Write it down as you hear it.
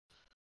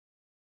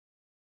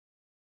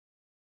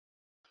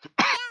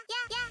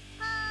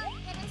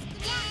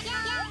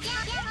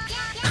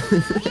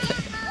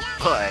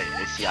Oh,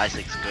 I see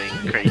Isaac's going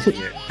crazy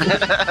here.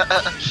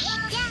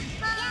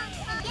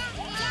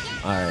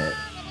 Alright.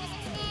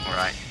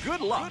 Alright.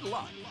 Good luck. Good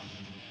luck.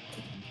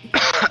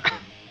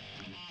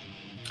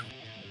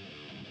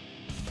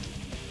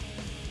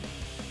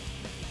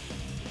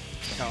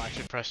 Oh, I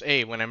should press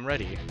A when I'm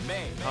ready.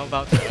 How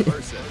about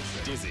Versus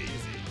Dizzy.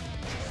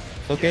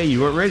 Okay, you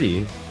weren't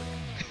ready.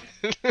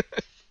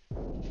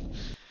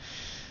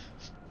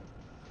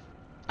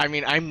 I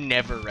mean, I'm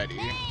never ready.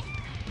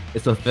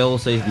 It's a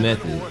fail-safe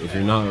method. If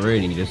you're not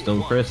ready, just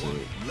don't press it.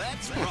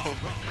 Let's roll.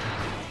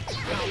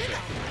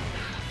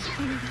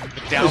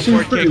 The It downward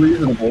seems pretty kick.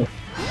 reasonable.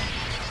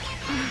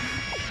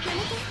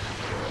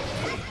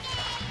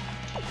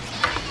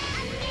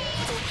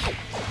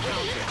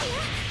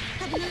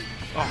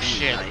 Oh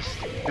shit. Nice.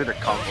 Do the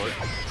combo.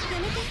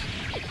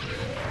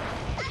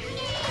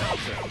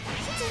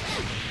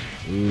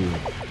 Ooh.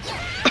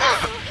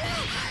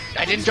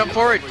 I didn't jump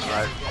forward.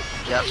 Right.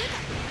 Yep.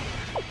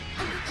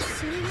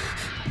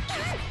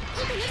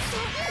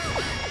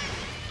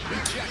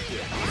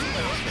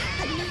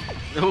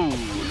 Ooh,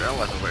 that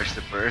wasn't worse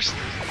at first.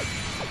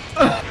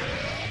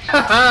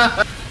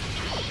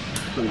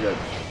 Pretty good.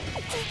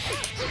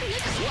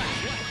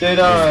 Did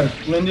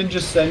Lyndon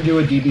just send you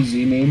a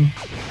DBZ meme?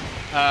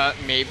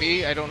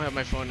 Maybe. I don't have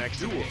my phone next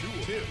to me.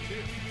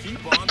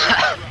 Keep on.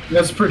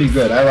 That's pretty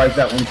good. I like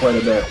that one quite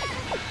a bit.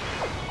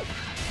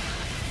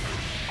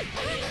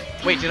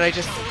 Wait, did I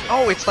just...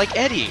 Oh, it's like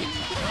Eddie.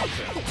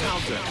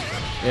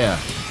 Yeah.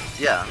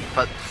 Yeah,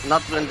 but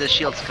not when the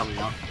shield's coming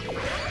out.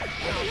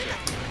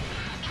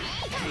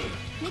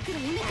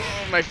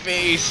 Oh, my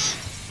face.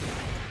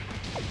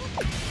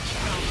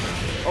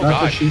 Oh That's what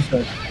god. she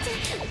said.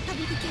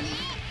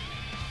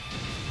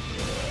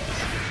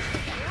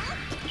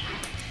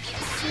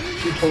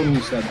 She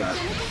totally said that.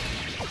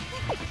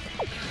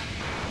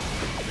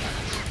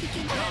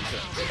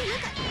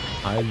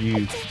 How do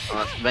you...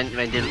 When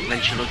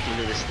she looked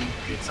into the steam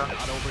pizza.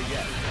 Not over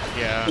yet.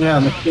 Yeah. Yeah,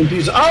 and the steam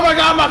pizza. Oh my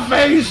god, my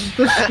face!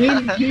 The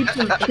steam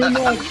pizza is too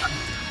much.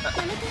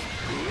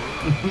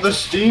 The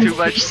steam. Too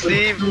much pizza is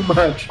steam. Too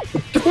much.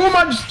 Too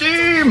much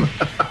steam.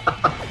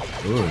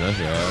 Ooh, that's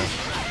right.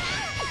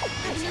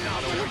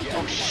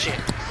 Oh shit.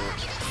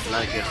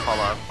 Not a good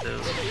follow-up too.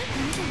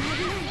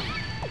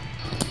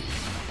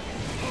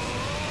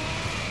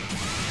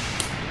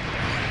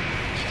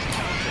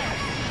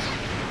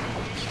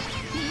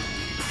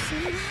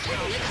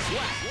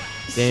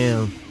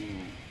 Damn.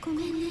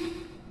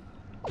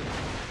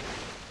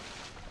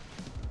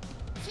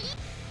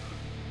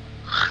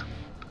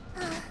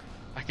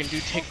 I can do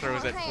take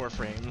throws at 4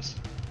 frames.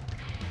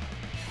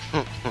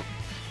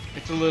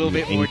 It's a little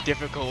bit more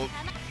difficult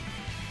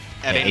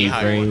at any 8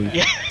 height. frames.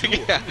 Yeah,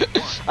 yeah.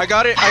 I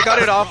got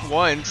it off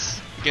once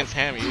against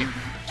Hammy.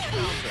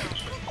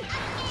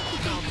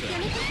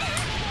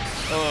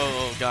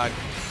 Oh god.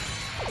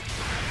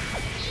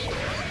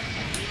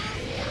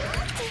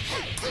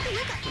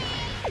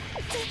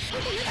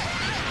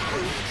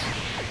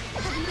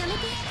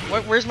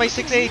 What? Where's my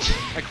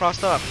 6H? I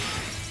crossed up.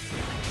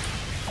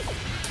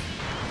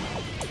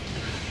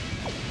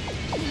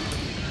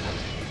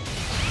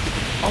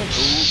 Oh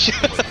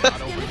shit!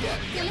 Not over yet.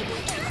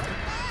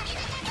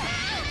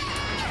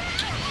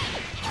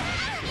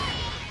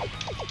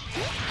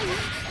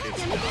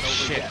 It's not over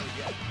Shit! yet.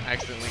 I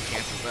accidentally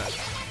canceled that.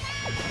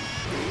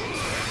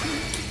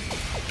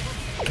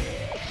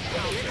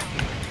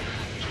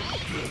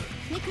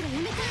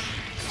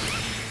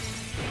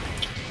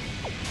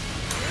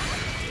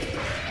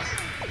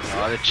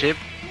 Oh, the chip.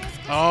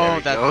 Oh, There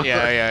we that. go.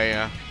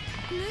 Yeah.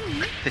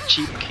 The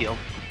cheap kill.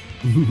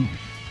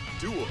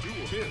 Duel.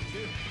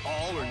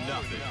 All or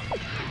nothing.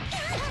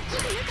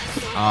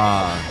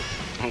 Ah.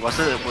 Was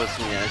it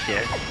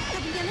here?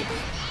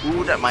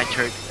 Ooh, that might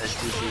hurt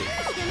SDC.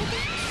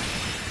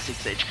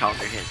 6H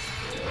counter hit.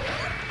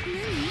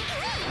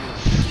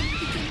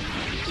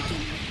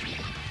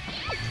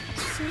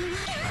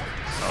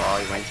 Oh,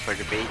 he went for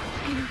the bait.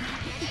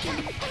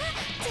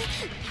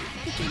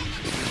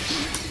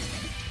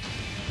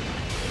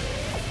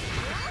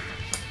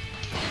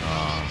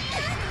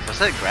 Was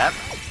that a grab?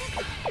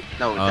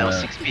 No, that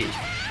was 6P.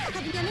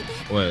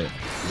 What?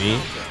 Me?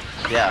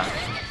 Yeah.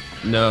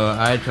 No,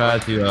 I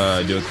tried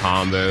to do a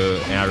combo,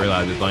 and I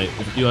realized it's like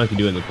you only can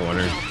do it in the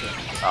corner.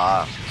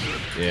 Ah.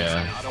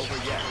 Yeah. Not over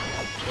yet.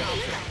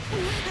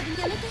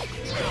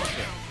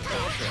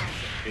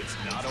 It's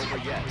not over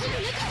yet.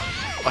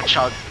 Watch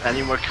out,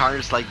 any more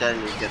counters like that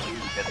and you get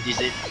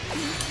dizzy.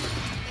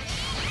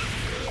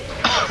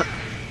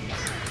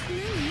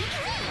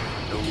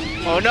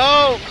 Oh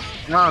no!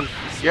 No,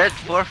 you're at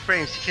 4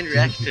 frames, you can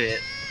react to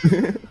it.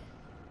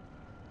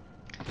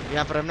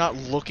 Yeah, but I'm not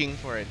looking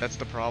for it. That's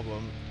the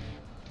problem.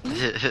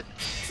 That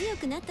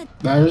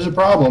is a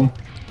problem.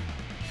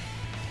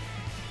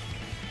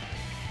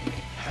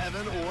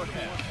 Heaven or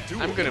hell.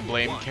 Duel. I'm gonna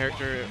blame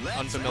character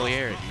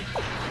unfamiliarity.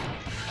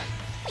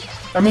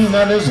 I mean,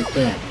 that is a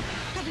thing.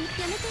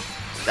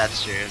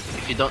 That's true.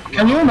 If you don't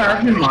Can you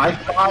imagine my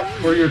spot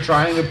where you're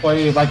trying to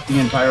play like the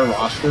entire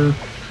roster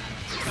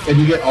and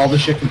you get all the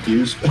shit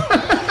confused.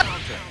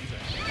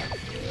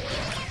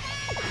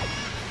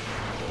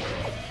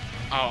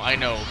 Oh, I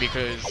know,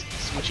 because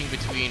switching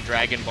between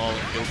Dragon Ball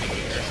and Guilty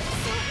Gear.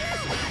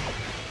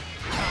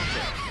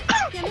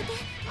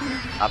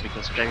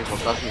 Because Dragon Ball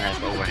doesn't have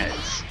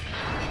overheads.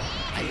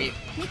 I mean,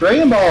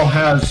 Dragon Ball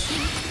has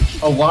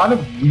a lot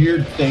of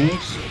weird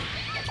things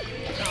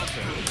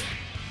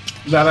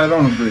that I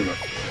don't agree with.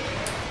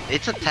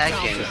 It's a tag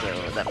game,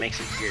 so that makes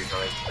it weird.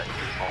 But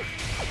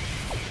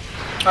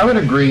I would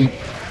agree.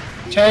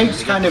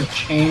 Tags kind of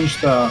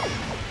change the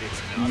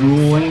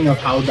ruling of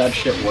how that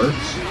shit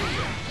works.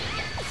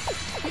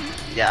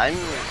 yeah,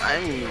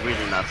 I'm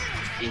really not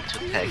into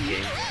tag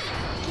games.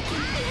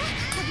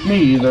 Me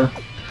either.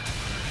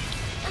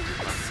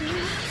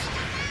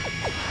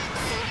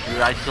 You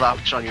like to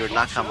launch on your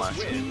nakama.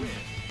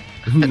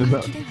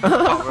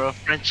 Power of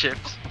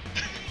friendships.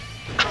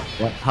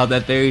 How'd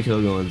that fairy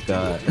tale going,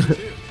 Scott?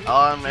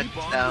 I'm at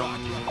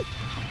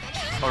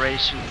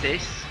Oration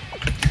Days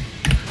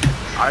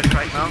arc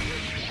right now.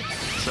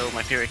 So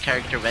my favorite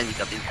character Wendy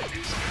got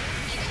introduced.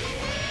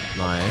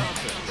 Nice.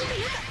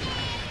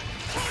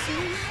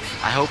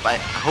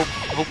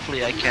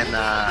 Hopefully I can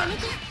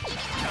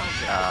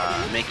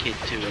make it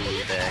to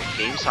the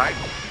games arc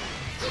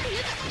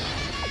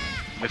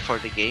before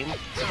the game.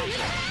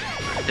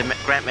 The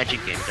Grand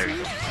Magic game, there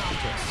you go.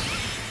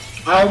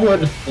 I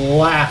would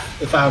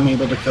laugh if I'm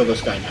able to kill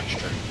this guy next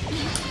turn.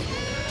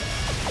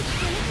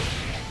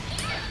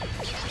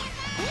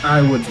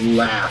 I would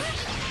laugh.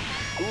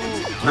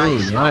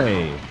 Nice. Ooh,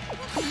 nice.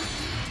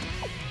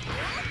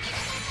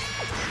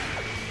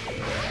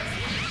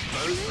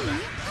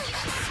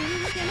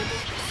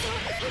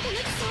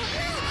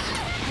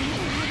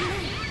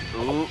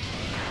 Ooh,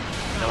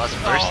 that was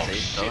first save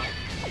shit. though.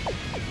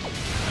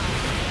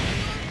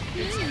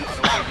 It's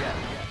not over yet.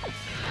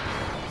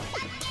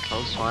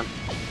 Close one.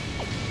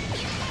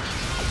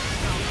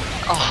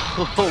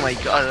 Oh my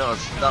god,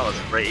 that was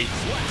great.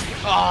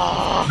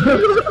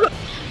 Oh!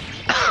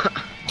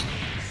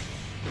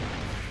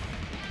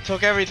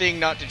 Took everything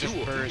not to just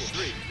burst.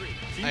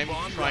 I'm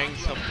trying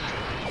something.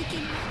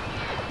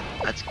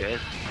 That's good.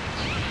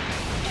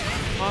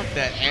 Fuck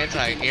that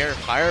anti-air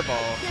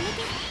fireball.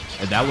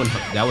 That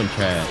one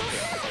trash.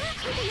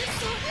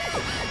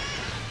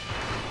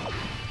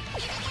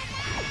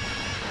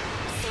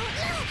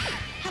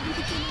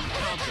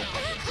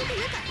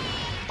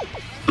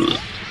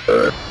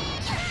 Ooh,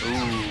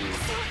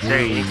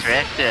 very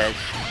interactive.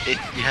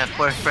 You have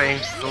 4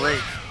 frames delay.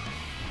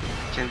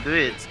 Can do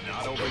it.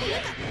 Not over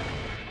yet.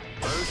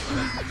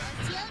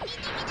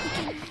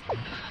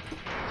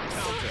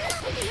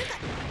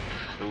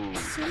 Ooh.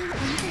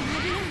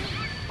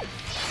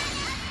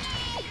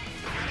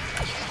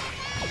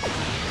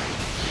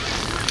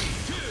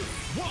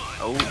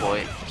 Oh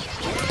boy.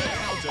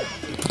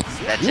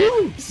 That's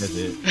it. That's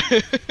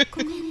it.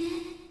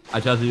 I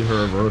tried to do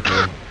her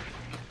reversal.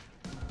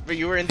 But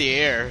you were in the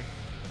air.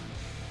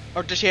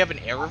 Or does she have an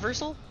air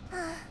reversal?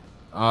 No,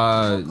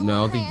 I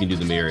don't think you can do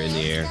the mirror in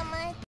the air.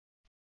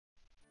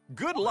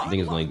 Good I luck.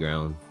 think it's lane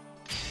ground.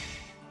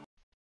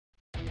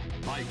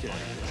 Mike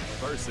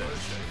versus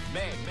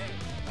May.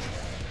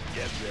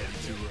 Get ready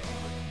to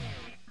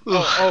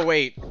rock. Oh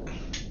wait.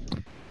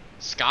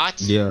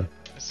 Scott's? Yeah.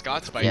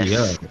 Scott's by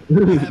Yes. Yeah.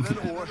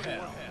 Heaven or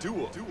hell.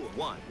 Duel.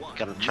 One.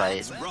 Gotta try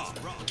it. Rock.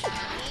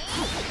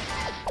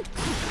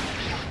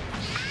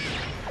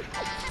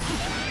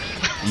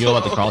 You know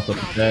about the cross up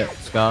with that,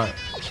 Scott?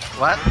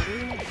 What?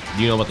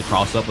 Do you know about the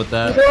cross up with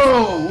that?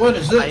 Whoa, what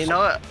is this? I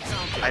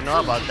know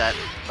about that.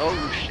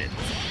 Oh shit.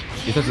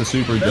 It's just a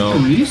super That's jump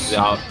in Reese? the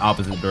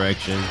opposite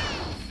direction.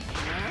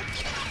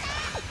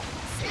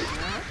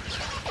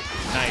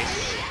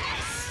 Nice.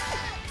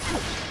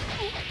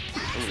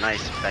 Ooh,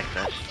 nice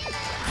backdash.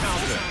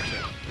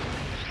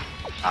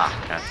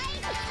 Ah, okay.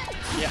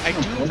 Yeah, I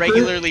do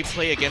regularly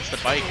play against the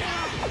bike.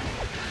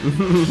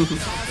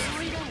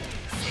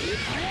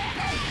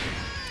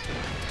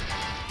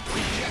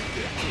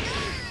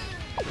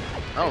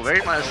 Oh, where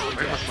was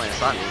my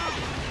Asami?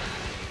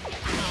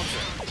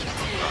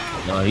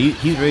 No,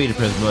 he's ready to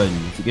press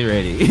buttons. Get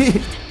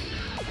ready.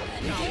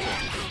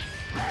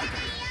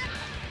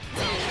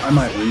 I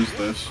might lose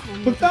this.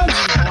 But that's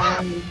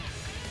fine.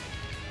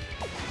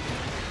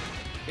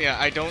 Yeah,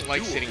 I don't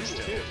like sitting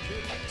still.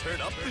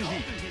 Turn up the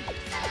heat.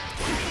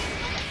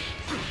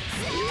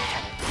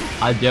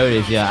 I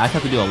noticed, yeah, I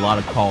have to do a lot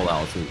of call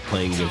outs when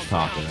playing against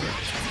Taka.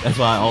 That's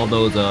why all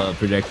those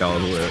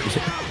projectiles work.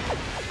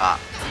 Ah,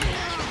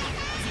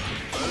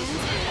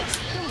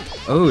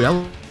 Oh, that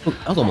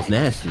was almost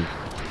nasty.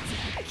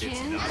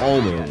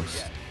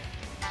 Almost.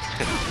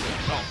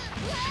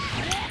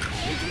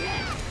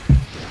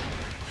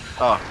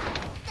 oh,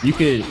 You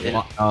could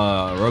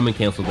Roman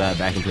cancel that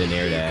back into an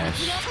air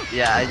dash.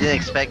 yeah. I didn't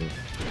expect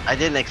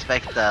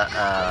the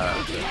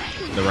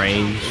The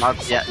range.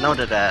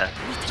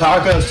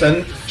 Taka,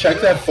 check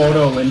that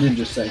photo Lyndon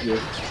just sent you.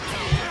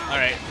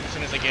 Alright, as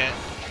soon as I get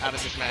out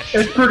of this match.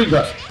 It's pretty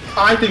good.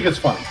 I think it's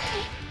fun.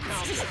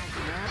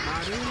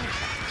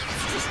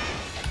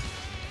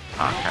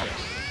 Okay.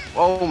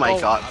 Oh my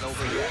god. Not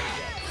over yet.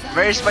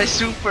 Where's my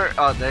super?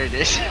 Oh, there it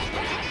is.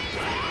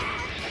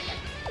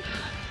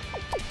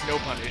 No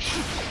punish.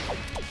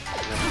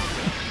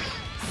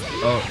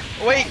 Oh,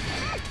 Wait!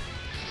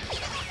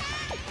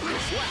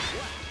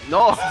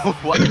 No!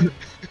 What?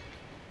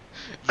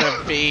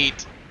 The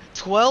bait.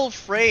 12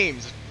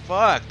 frames.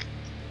 Fuck.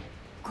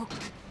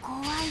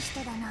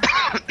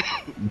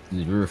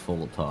 you're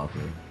full of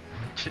talking.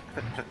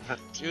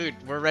 Dude,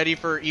 we're ready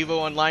for EVO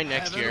Online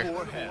next Heaven year.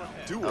 or hell.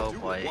 Duel. Oh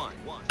boy.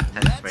 1.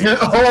 10 frames.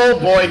 Oh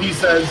boy, he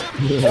says.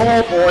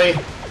 Oh boy.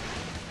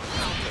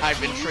 I've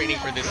been training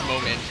for this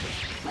moment.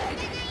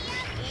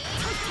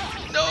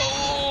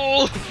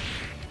 No!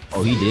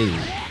 Oh, he did.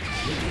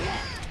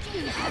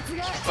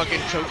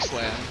 Fucking choke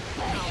slam.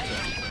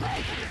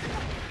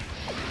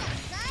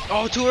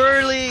 Oh, too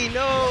early!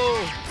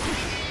 No!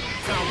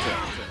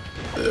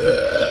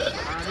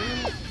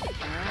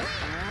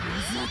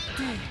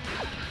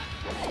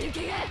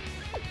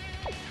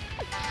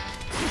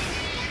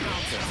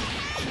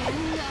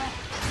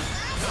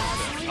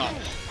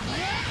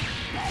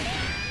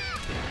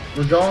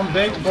 We're going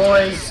big,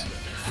 boys.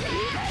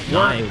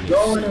 Nice.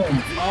 Going in.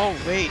 Oh,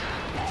 wait.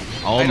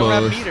 I don't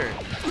have Almost. meter.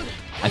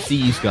 I see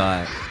you,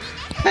 Scott.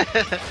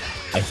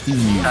 I see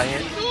you.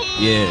 Giant.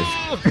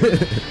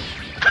 Yes.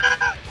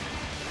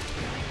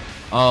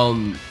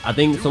 I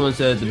think someone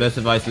said the best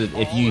advice is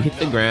if you hit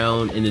the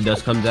ground and the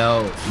dust comes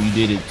out, you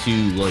did it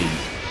too late.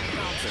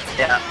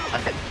 Yeah, I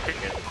think.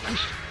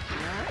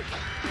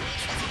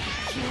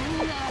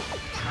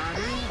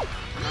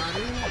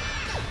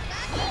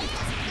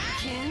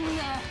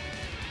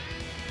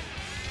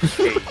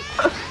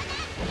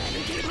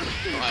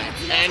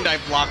 And I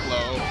block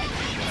low.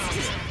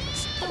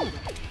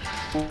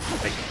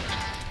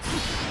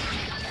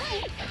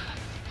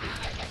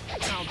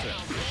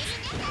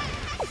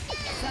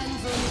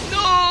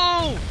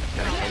 No!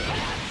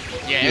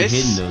 You're Yes.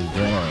 hitting those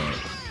down.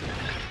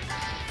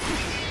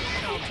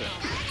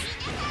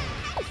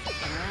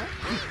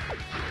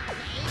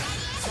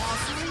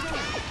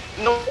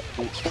 No!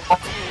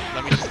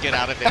 Let me just get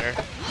out of there.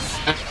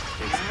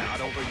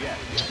 Not over yet.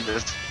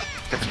 This.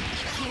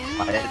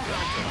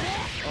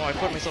 Oh, I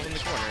put myself in the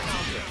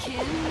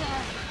corner.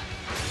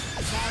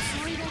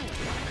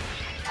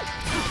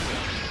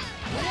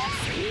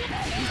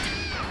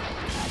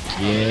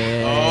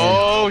 Yeah.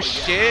 Oh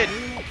shit!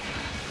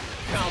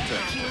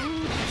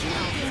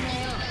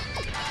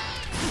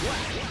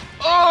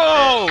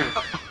 Oh!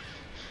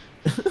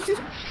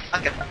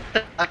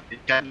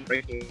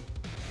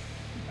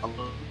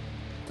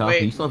 Taki,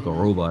 wait. you sound like a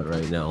robot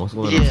right now. What's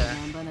going on? Yeah.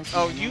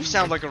 Oh, you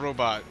sound like a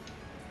robot.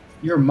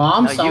 Your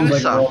mom No, sounds you like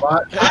a sound-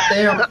 robot.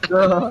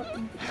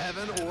 Goddamn.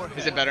 Heaven or hell.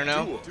 Is it better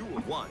now? Duel.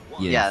 1.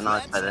 Yes. Yeah, no,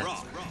 it's better.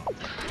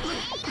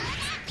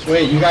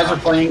 Wait, you guys are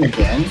playing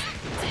again?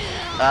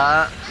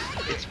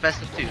 It's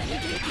best of 2.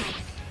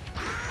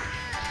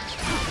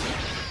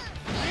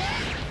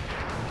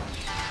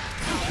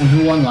 And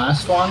who won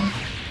last one?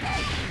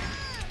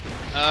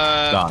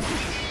 Scott.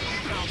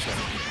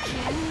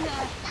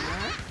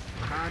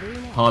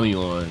 Hami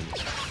won.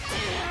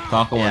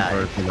 Taka won Yeah.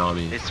 first, and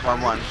Hami. It's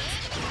 1-1.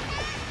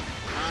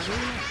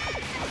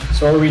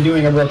 So are we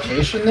doing a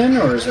rotation then,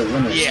 or is it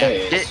winner Yeah.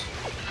 stays?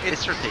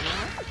 It's rotation.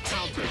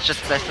 It's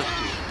just best of 2.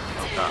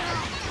 Oh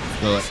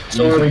god.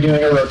 So are we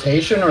doing a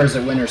rotation, or is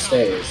it winner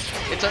stays?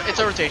 It's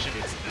a rotation.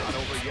 Not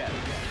over yet.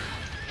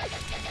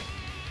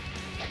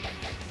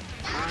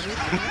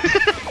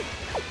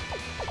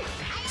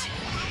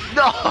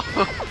 No!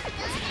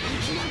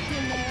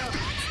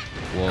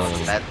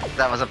 Whoa.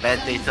 That was a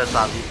bad day to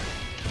Sami.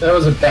 That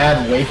was a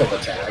bad wake-up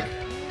attack.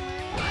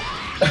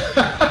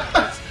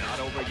 Not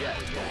over yet.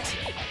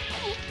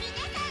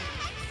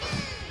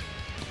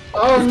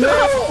 Oh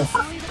no!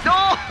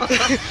 No!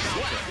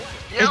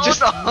 It's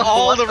just no.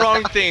 all the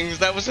wrong things.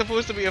 That was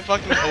supposed to be a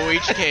fucking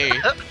OHK.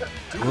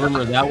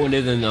 Remember, that one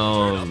isn't,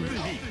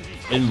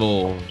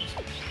 Invul,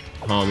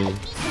 Hami.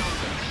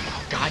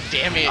 God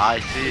damn it. I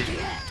see.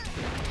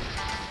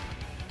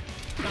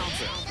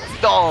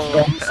 No!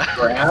 Don't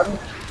grab?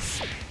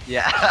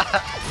 Yeah.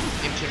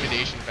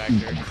 Intimidation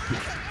factor.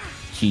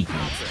 Cheeky.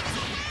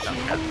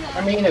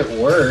 I mean, it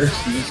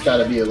works. You just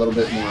gotta be a little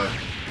bit more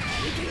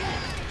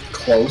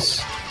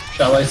close,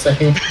 shall I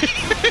say?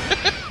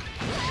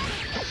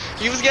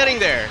 He was getting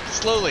there,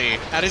 slowly,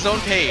 at his own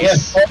pace.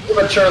 Yes,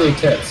 but Charlie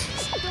tits.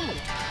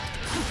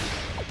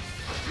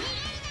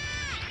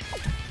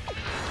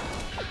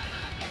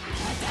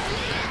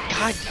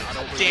 God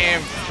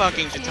damn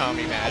fucking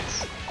Tatami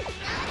mats.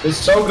 It's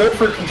so good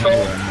for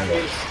controlling.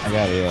 I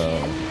got it,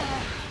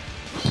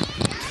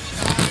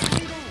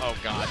 Oh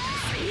god.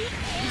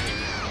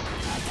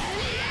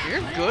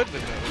 You're good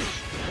with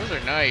those.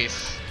 Those are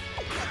nice.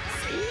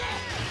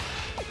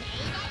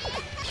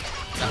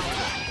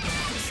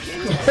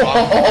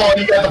 Oh,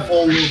 you got the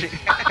full loop.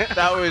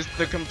 That was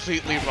the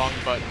completely wrong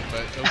button,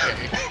 but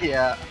okay.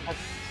 Yeah.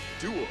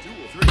 Duel.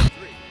 3.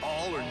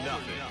 All or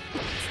nothing.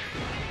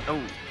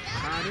 Oh.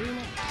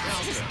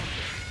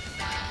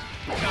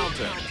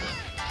 Counter.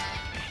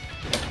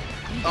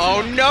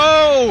 Oh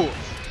no!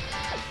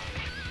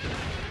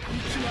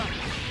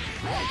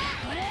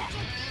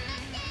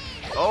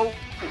 Oh!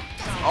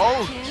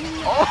 Oh!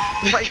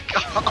 Oh my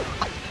god!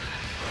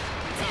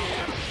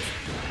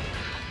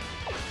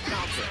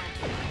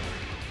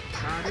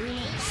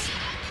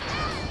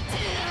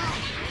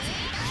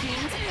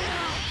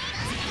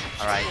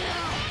 Alright.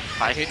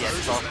 5 Hit.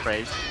 PS 12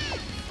 frames.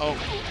 Oh.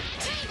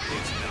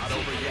 It's not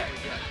over yet.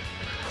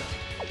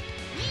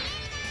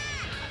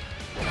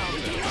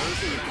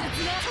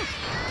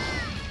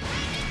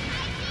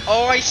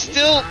 Oh, I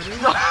still.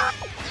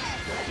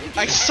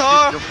 I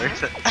saw. Still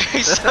burst it.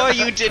 I saw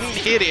you didn't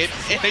hit it,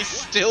 and I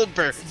still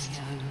burst.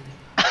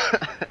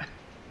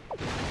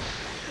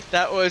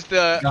 That was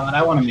the. God,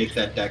 I want to make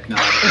that deck now.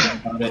 that I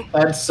think about it.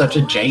 That's such a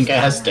jank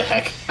ass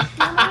deck. Oh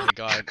my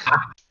god.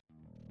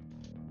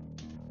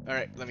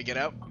 Alright, let me get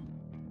out.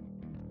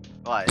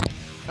 Why?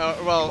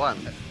 Oh, well, One.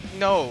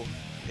 no.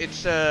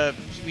 It's,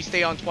 we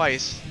stay on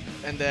twice,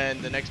 and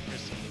then the next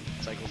person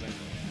cycles in.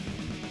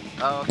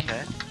 Oh,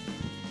 okay.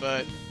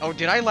 But, oh,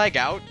 did I lag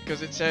out?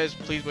 Because it says,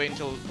 please wait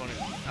until opponent.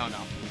 Oh, no.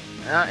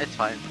 Yeah, it's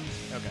fine.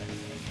 Okay.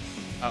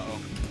 Uh-oh.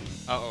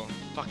 Uh-oh.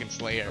 Fucking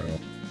Slayer.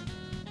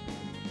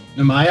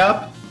 Am I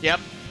up? Yep.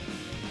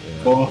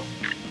 Cool.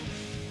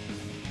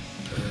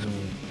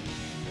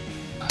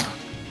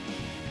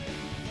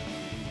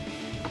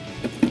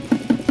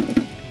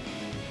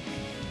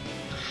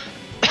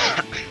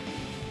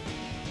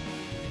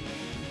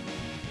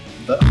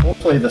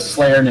 Hopefully the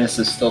Slayerness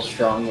is still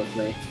strong with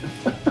me.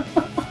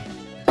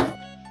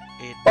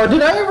 Or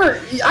did I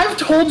ever... I've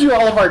told you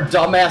all of our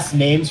dumbass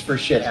names for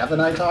shit, haven't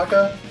I,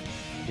 Taka?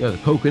 Yeah, the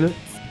coconut.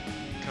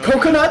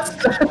 Coconuts?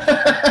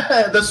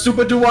 The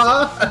Super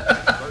Dua?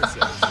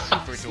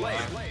 Super dual.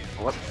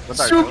 What's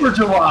our Super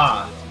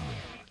Dua!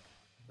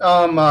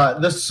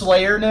 The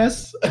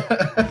Slayerness?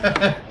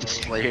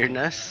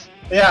 Slayerness?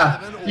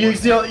 Yeah, you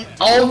see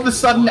all of a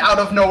sudden, out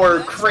of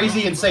nowhere,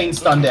 crazy, insane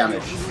stun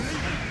damage.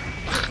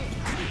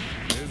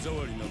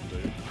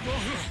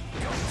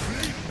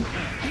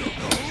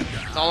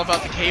 It's all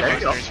about the cave There you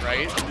go. monsters,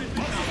 right?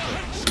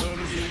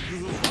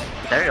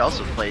 Terry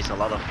also plays a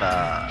lot of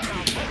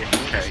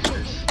different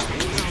characters.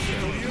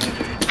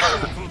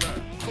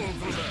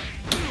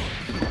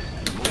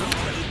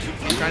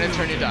 He's trying to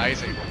turn into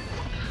Isaac.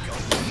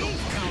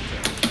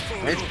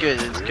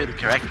 It's good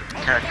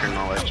character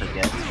knowledge, I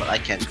guess, but I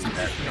can't do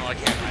that. No, I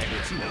can't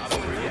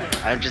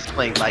either. I'm just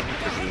playing like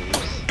the games.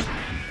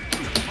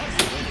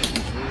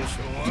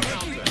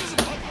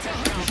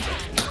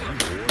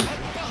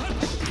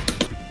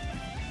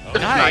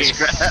 Nice.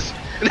 grab.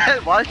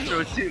 That watch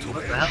throw too,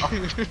 what the hell?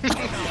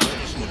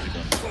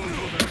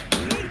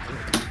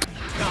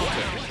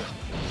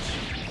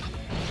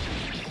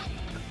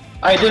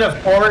 I did a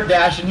forward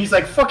dash, and he's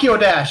like, "Fuck your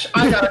dash!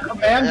 I got a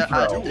command Yeah,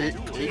 throw."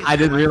 I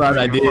didn't realize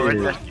I did.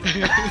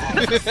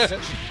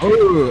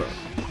 Oh,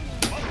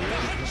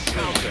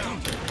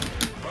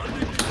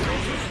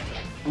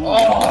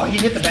 Oh, he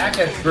hit the back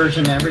X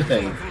version and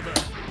everything.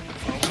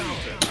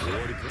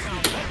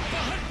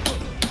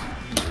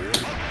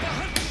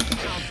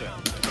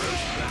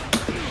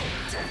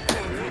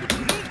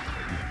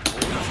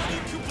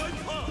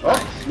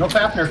 Oh, no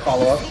Fafnir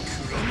follow-up.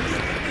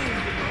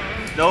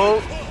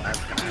 No!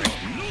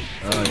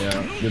 oh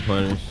yeah, good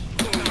punish.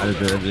 I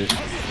deserved it.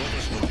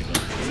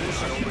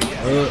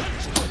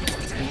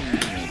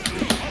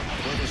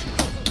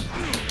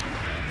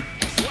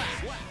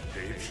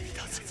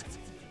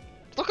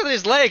 Look at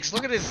his legs.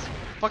 Look at his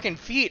fucking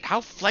feet.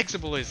 How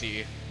flexible is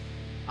he?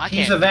 I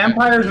He's can't. a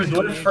vampire who's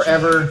lived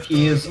forever.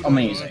 He is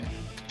amazing.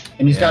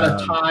 And he's got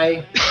a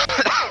tie.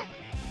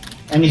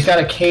 And he's got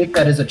a cape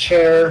that is a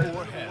chair.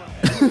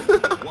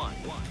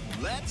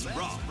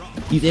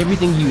 He's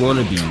everything you want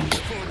to be.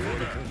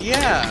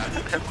 Yeah.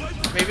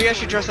 Maybe I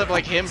should dress up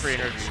like him for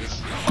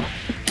interviews.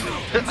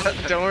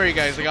 Don't worry,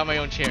 guys. I got my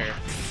own chair.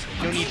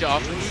 No need to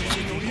offer me.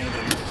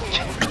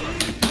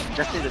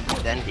 Just need a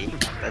dandy,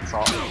 that's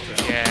all.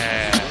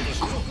 Yeah.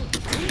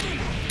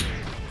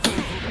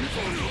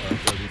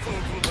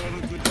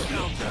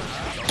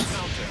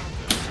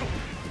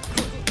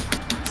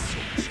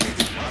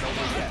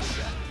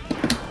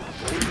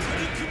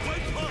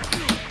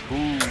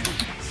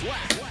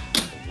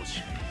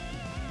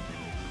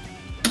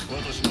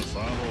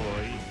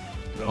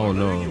 Oh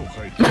no.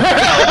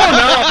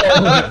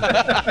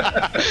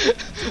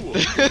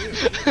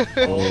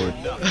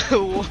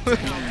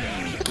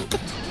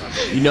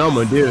 You know I'm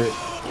gonna do it.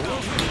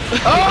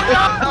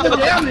 Oh no! The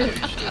damage!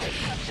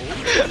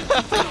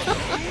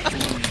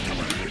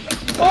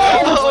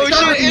 Oh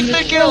shit,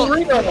 instant kill!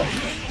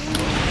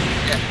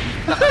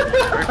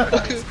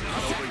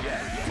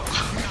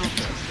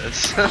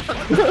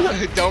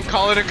 Don't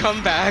call it a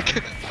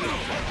comeback.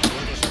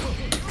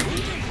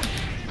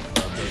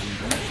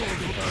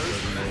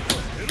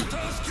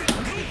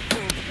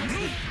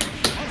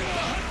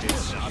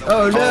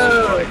 Oh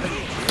no!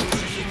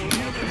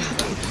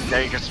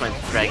 There you just went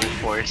Dragon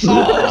Force.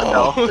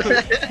 Oh.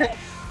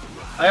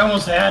 I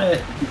almost had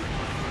it.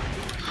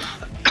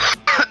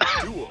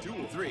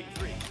 Duel 3.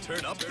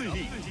 Turn up the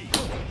heat.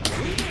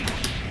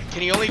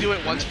 Can you only do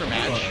it once per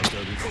match?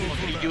 Or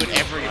can you do it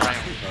every round?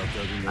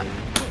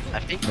 I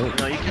think no,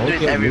 you can do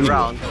it every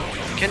round.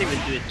 You can't even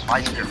do it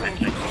twice per match.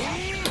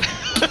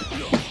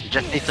 You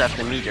just need to have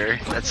the meter.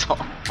 That's all.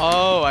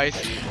 Oh, I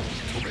see.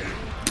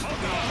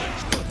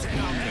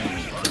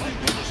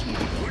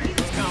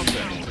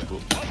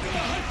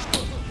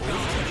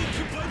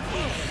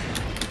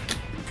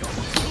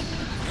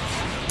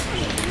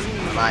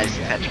 Nice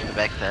catch with the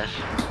backdash.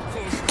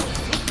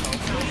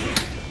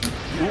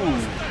 Ooh.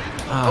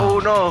 Oh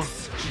no!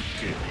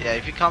 Yeah,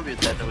 if you can't beat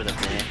that, it would have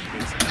been it.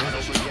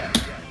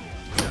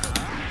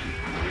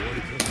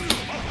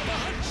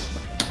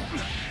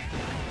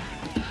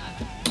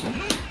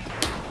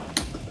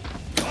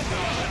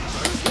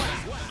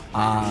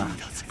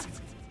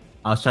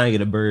 I was trying to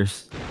get a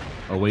burst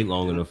or wait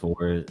long enough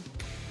for it.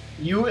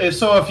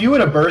 If you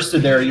would have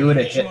bursted there, you would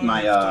have hit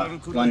my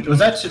lunge. Was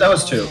that two? That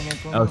was two.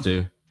 That was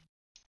two.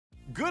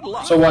 Good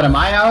luck. So what? Am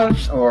I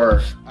out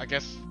or? I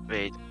guess.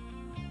 Wait.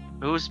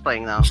 Who's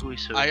playing now? Who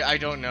is who? I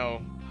don't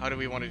know. How do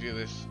we want to do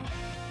this?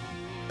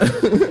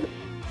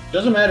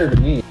 Doesn't matter to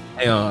me.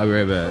 Hang on, I'll be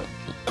right back.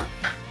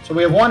 So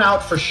we have one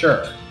out for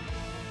sure.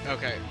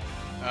 Okay.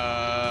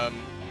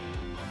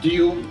 Do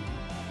you?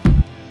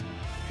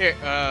 Here.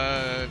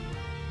 There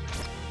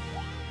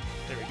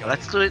we go.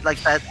 Let's do it like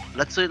that.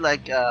 Let's do it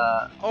like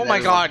Oh my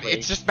god!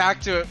 It's just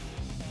back to.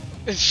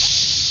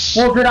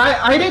 Well, but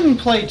I didn't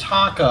play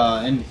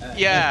Taka and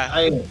Yeah.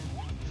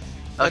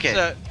 Okay.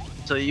 Let's,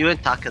 So you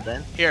and Taka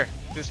then? here,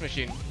 this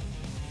machine.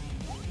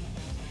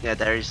 Yeah,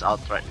 there is out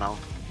right now.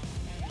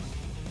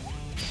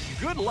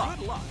 Good luck.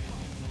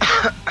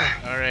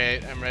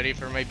 Alright, I'm ready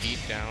for my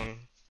beatdown.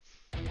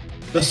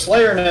 the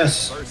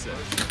Slayerness. Versus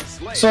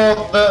Slayer.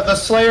 So the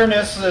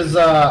Slayerness is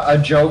a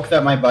joke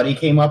that my buddy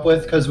came up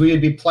with because we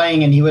would be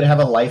playing and he would have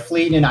a life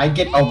lead and I'd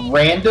get a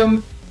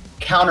random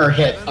counter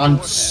hit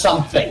on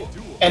something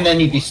and then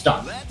he'd be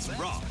stunned. Let's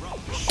rock.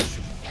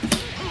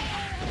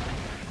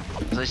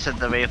 So you said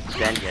the way of the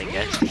Dandy, I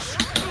guess.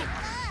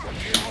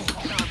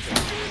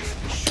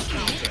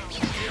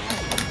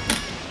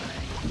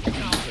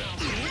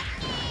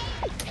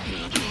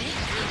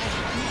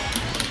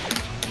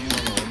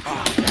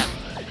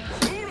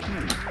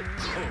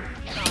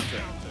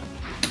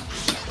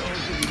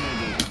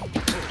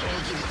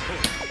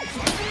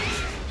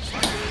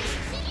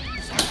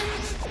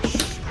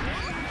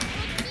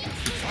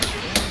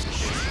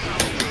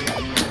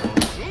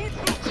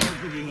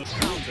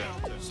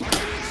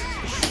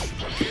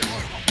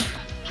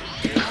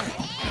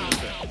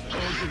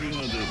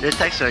 Your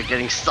attacks are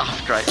getting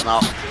soft right now.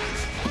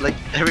 Like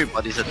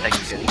everybody's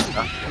attacks getting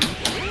soft.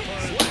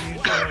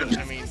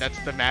 I mean, that's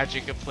the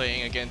magic of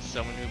playing against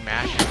someone who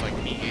mashes like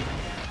me.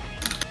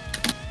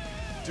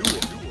 Duel.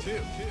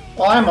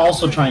 Well, I'm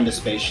also trying to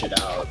space shit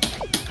out.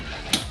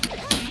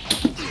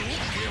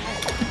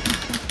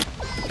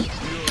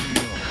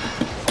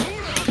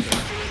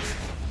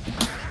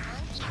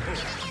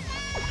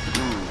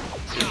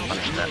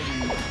 Punch that.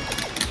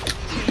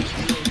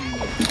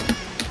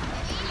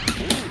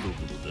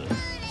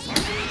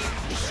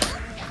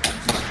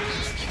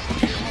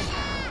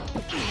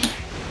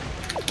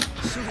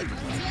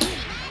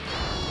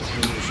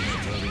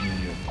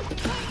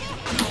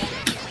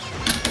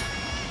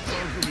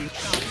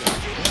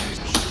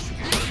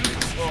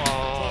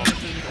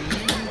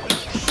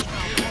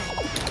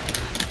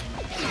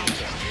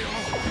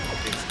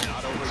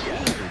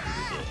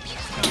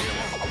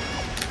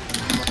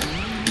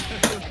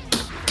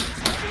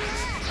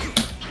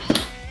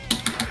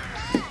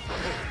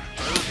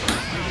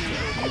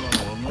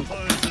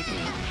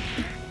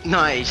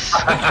 Nice.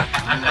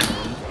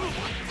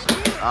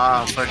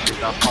 First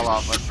got fall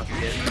off or something.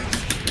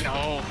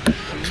 No.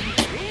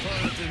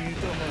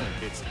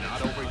 It's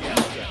not over yet.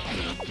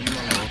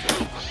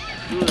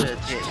 Good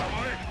hit.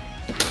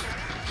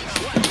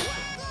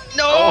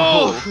 No!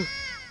 Oh.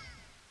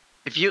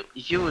 If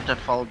you would have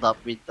followed up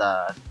with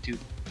 2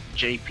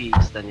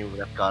 JPs, then you would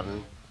have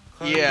gotten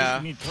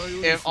Yeah.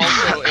 If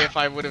also if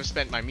I would have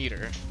spent my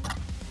meter.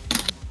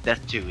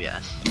 that too.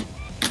 Yes.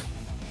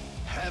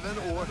 Heaven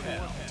or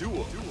hell.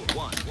 Duel.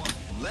 1.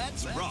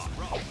 Let's rock.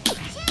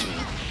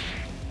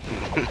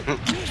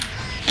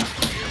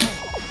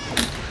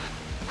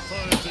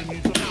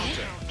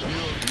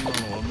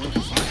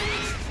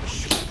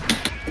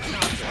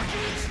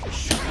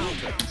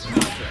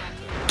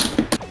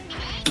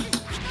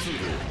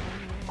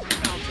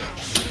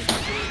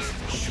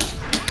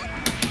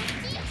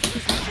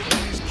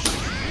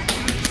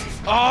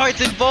 Oh,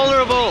 it's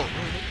invulnerable!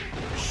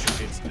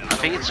 I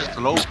think it's just a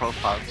low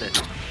profile thing.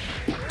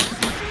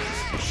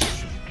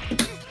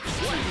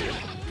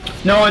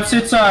 No, it's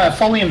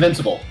fully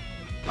invincible.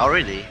 Oh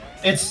really?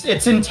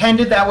 It's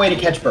intended that way to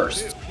catch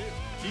bursts.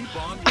 Keep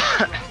on.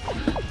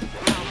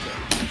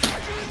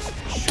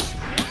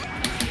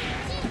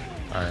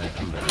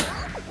 Alright, I'm better.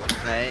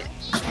 Right.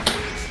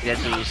 You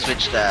have to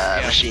switch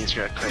the machines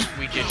real quick.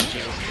 We ditched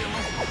you.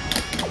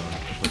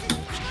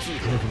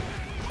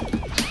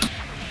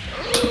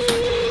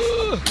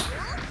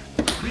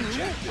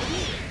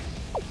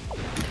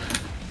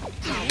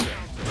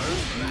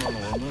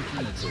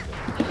 It's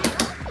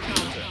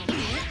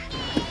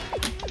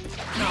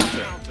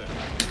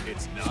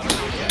not a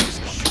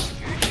reaction.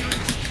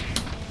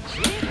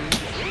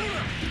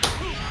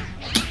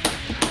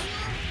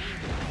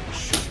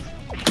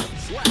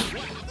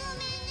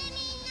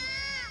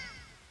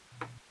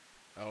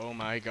 Oh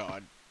my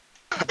god.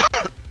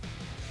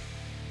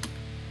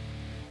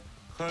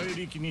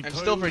 I'm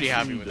still pretty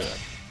happy with that.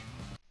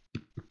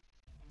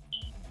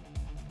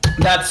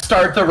 That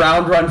start the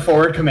round, run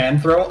forward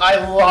command throw.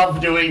 I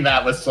love doing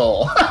that with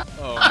Soul.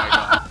 Oh my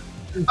god.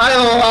 I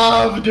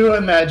love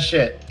doing that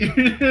shit.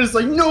 It's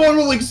like no one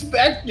will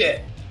expect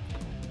it.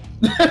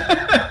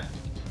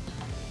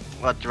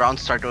 What, round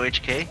start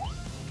OHK?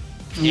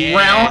 Yes.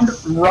 Round,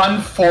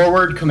 run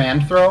forward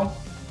command throw.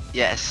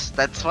 Yes,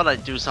 that's what I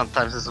do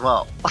sometimes as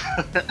well.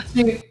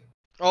 See,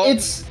 Oh,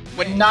 it's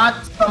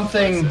not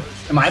something.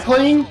 Am I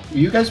playing? Are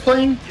you guys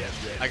playing?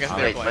 I guess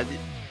they're Wait, playing. but...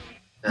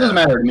 It doesn't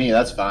matter to me.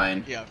 That's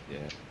fine. Yeah. Yeah.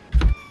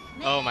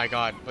 Oh my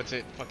god, what's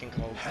it fucking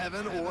called?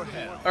 Heaven or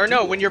hell. Or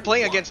no, when you're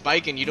playing against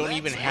Baiken, you don't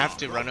even have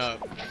to run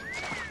up.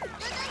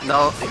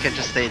 No, you can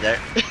just stay there.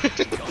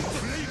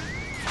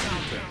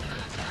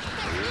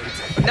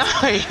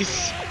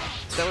 Nice!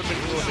 That would've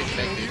been cool if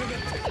expected.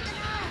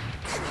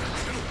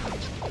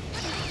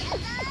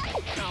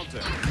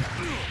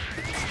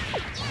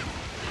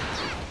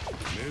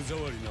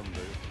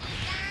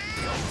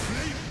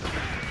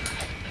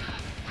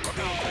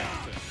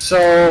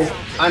 So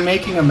I'm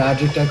making a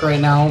magic deck right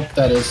now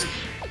that is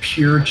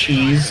pure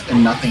cheese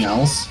and nothing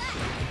else.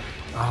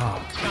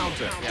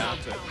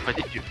 What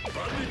did you...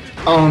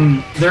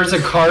 There's a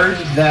card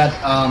that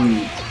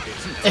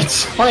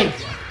it's like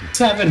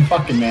 7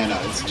 fucking mana.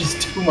 It's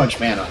just too much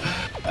mana.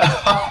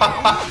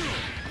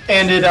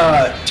 And it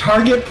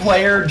target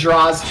player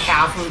draws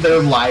half of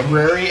their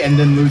library and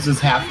then loses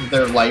half of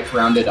their life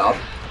rounded up.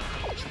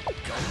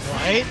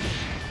 What?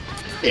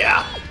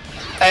 Yeah.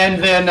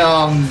 And then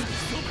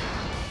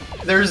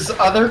there's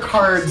other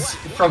cards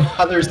from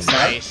other sets,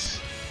 Nice.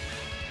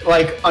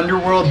 like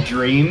Underworld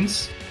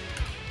Dreams.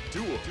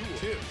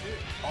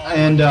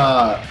 And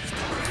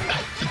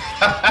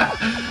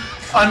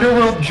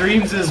Underworld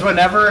Dreams is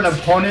whenever an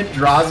opponent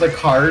draws a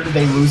card,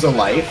 they lose a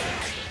life.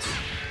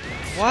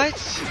 What?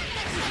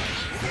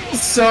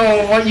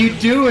 So what you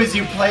do is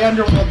you play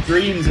Underworld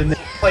Dreams and then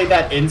you play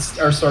that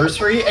or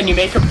sorcery, and you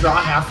make them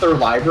draw half their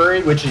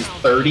library, which is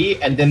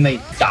 30, and then they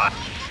die.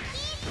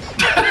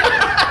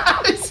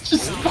 It's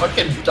just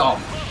fucking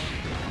dumb.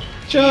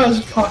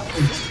 Just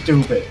fucking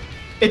stupid.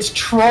 It's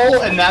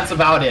troll, and that's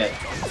about it.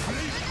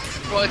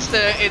 Well, it's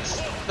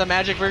the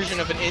magic version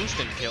of an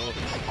instant kill.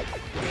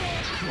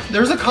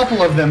 There's a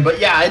couple of them, but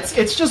yeah,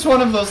 it's just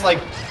one of those, like,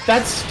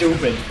 that's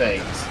stupid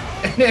things.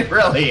 And it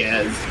really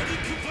is.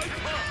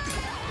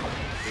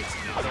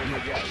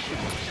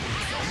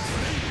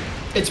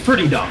 It's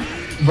pretty dumb,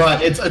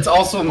 but it's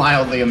also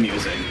mildly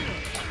amusing.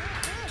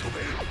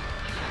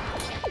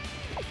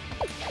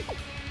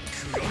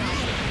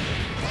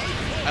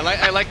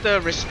 I like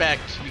the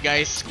respect. You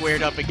guys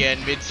squared up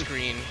again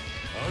mid-screen.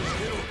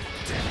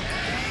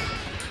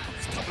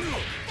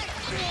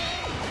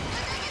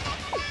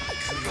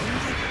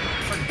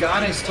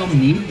 God, I still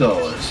need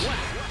those.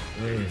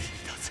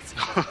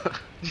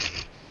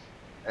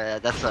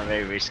 That's a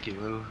very risky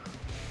move.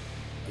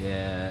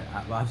 Yeah,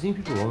 I've seen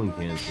people rolling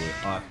cancel it.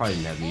 Oh, I probably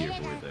didn't have meter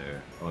for it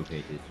there. I won't pay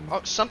attention.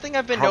 Oh, something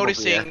I've been Probably,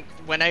 noticing yeah.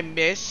 when I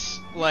miss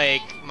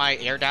like my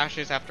air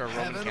dashes after a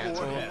Roman Heaven or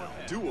cancel hell.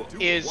 Duel.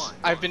 is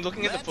I've been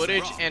looking at the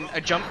footage and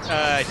a jump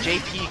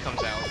JP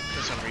comes out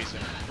for some reason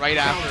right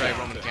after I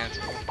Roman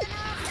cancel.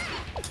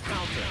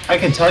 I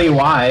can tell you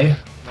why.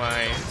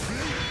 Why?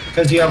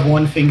 Because you have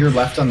one finger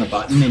left on the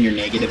button and you're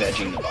negative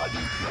edging the button.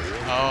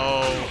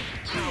 Oh.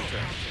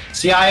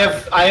 See, I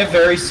have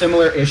very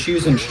similar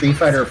issues in Street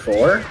Fighter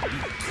 4,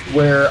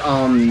 where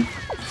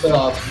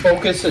the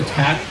focus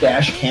attack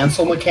dash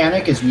cancel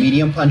mechanic is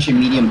medium punch and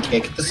medium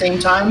kick at the same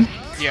time.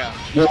 Yeah.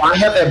 Well, I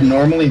have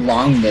abnormally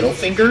long middle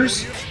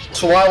fingers,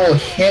 so I will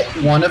hit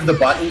one of the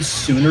buttons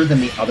sooner than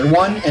the other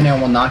one, and I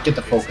will not get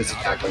the focus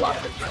attack a lot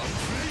of the time.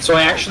 So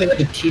I actually had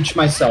to teach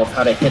myself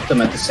how to hit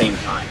them at the same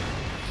time.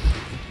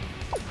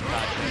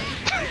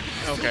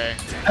 Okay.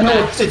 I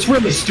know it's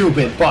really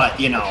stupid, but,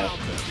 you know,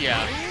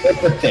 Yeah.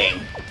 it's a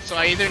thing. So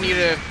I either need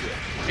to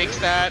fix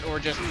that or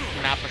just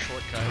map a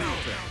shortcut.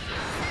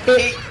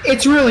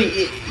 It's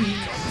really,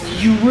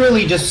 you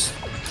really just,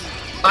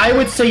 I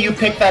would say you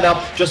pick that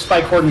up just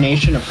by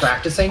coordination of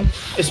practicing,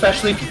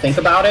 especially if you think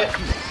about it.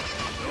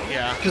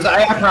 Yeah. Because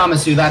I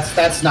promise you,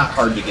 that's not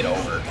hard to get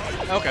over.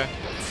 Okay.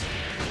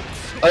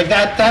 Like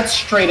that's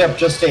straight up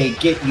just a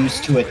get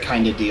used to it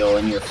kind of deal,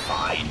 and you're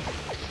fine.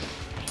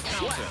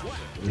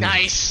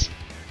 Nice.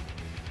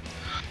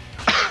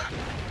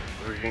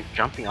 We're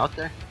jumping out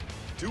there?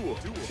 Duel.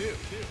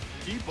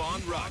 Keep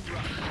on rocking.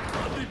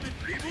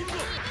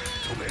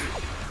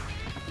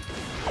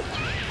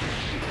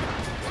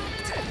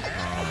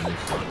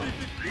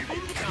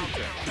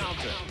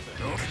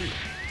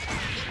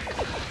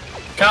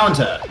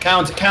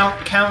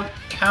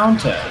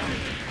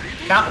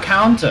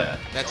 Counter.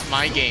 That's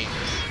my game.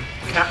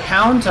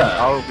 Counter.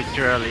 Oh, bit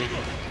too early.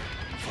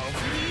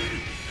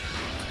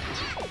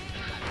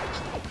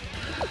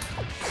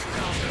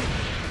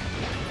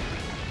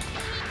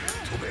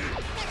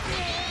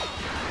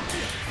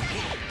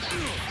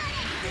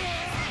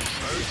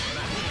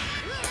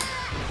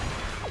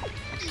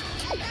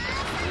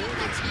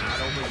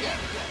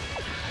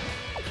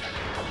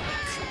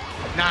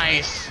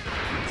 Nice.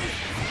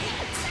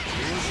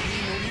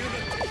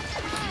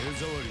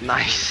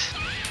 Nice.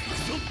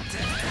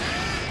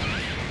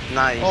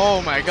 Nice.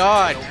 Oh my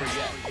god.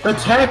 The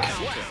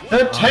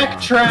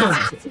tech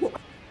trap.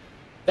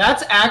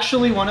 That's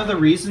actually one of the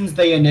reasons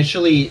they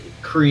initially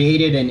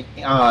created and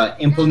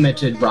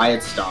implemented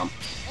Riot Stomp,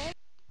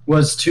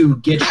 was to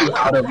get you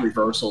out of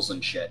reversals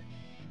and shit.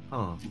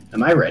 Huh.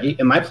 Am I ready?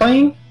 Am I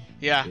playing?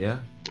 Yeah. Yeah.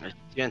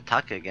 You're in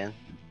Taka again.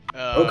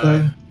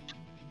 Okay.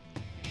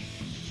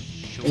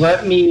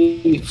 Let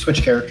me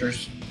switch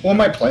characters. Who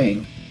am I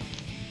playing?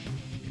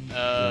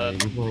 You're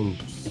playing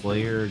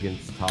Slayer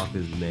against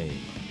Taka's main.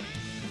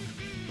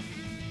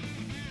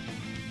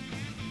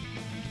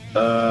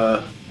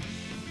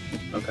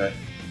 Okay.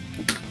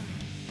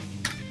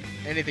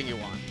 Anything you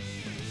want.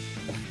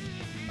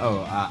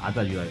 Oh, I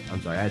thought you like.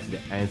 I'm sorry. I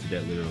answered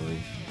that literally.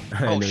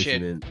 I Oh, know what you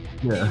shit. meant.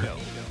 Yeah.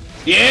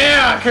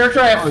 Yeah, character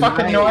I have Oh,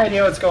 fucking no nice.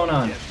 idea what's going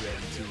on.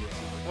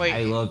 Wait,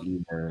 I love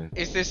Ina.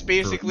 is this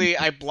basically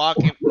I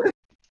block him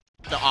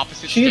the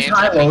opposite She's stance?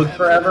 high load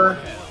forever.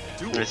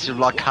 It's you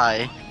block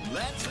high.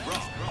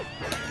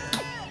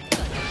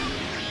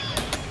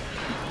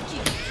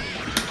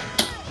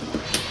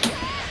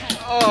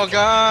 Oh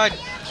god.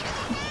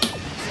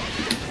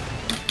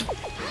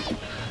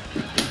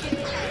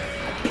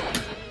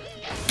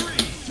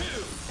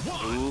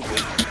 Ooh,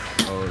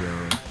 Oh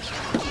no.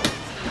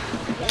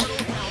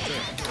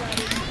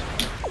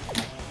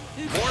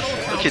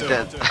 look at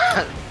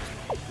that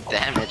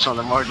damage on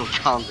the Mortal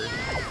Counter.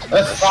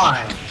 That's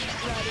fine.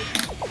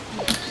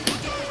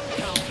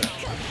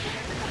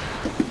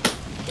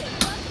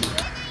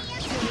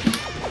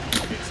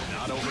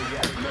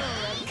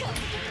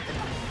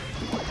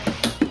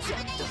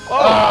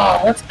 Oh,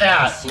 what's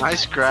that?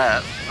 Nice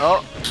grab.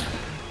 Oh.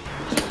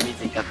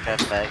 Meeting got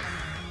grabbed back.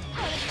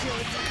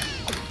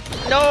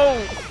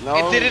 No!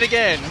 No. It did it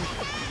again.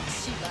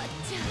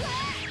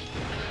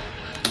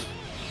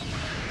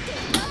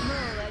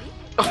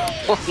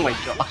 Oh my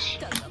gosh.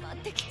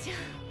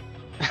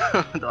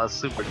 That was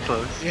super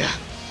close. Yeah.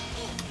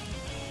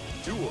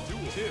 Duel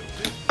 2.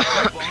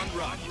 Von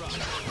Rocky.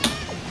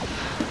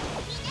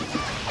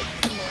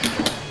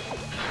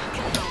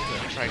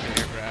 Tried to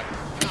air grab.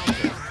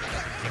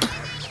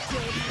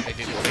 I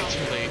did it way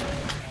too late.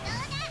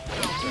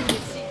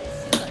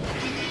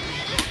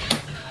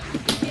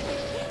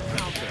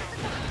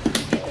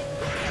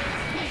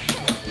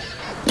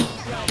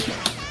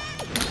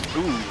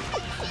 Ooh.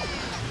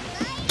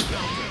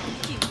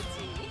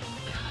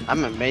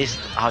 I'm amazed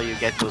how you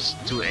get those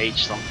 2H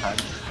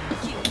sometimes.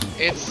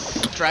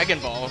 It's Dragon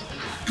Ball.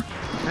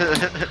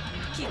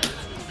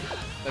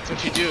 That's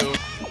what you do.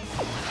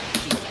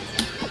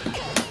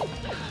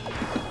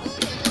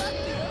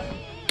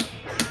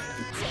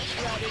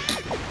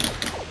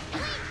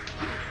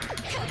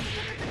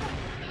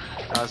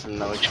 That was a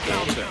no-H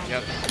game.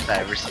 Yep. If I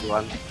ever see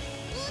one.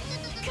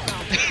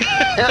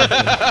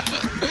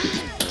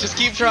 Just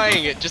keep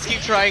trying it. Just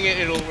keep trying it.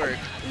 It'll work.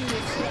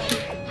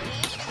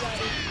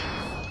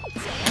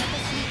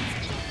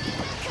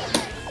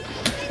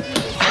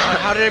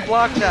 How did I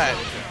block that?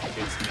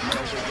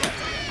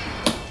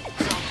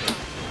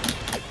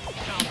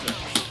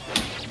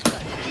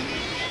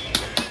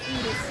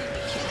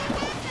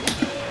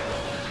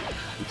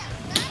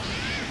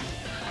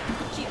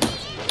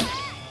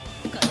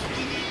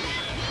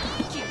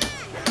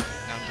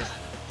 Now I'm just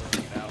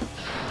working it out.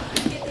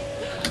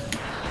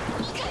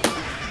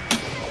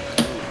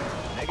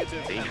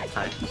 Danger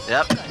time.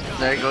 Yep.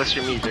 There goes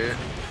your meter.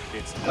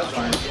 That's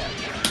fine.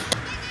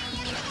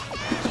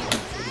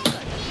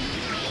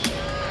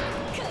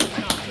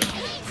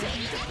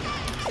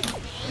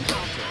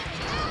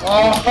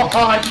 Oh,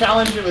 I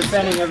challenged it with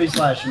sending heavy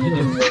slash and it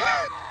didn't work.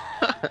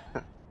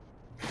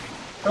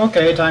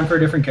 Okay, time for a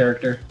different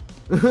character.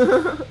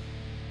 I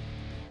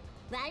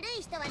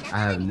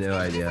have no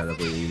idea how to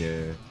play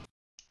Ina.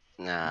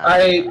 Nah.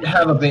 I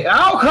have a bit.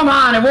 Oh, come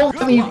on! It won't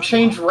let me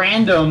change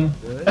random.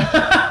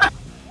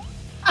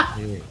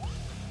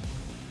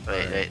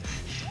 Wait.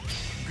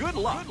 Good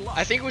luck.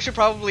 I think we should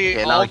probably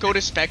Okay, now all we go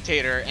to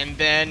spectator, and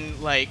then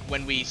like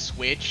when we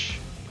switch,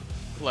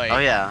 like Oh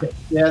yeah,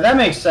 Yeah, that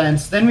makes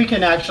sense. Then we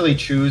can actually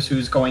choose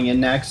who's going in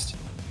next.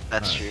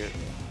 that's true.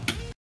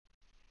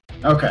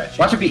 Okay,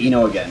 watch it be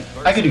Ino again.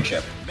 I can do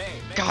Chip.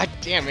 God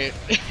damn it.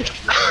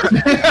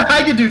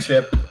 I can do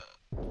Chip.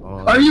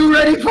 Oh, Are you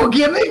ready for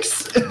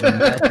gimmicks? the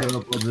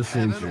matchup of the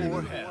century.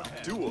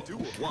 Duel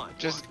 1.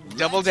 Just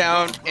double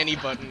down any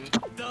button.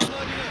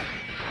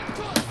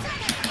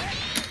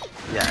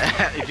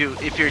 Yeah, if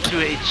your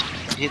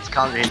 2H hits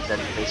counter hits, then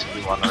you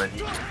basically won already.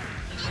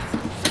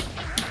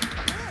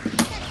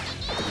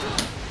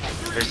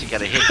 First you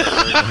gotta hit the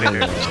first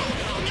hitter.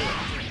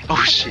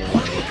 Oh shit.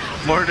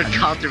 More the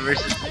counter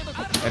versus.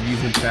 Have you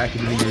been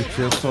tracking any of your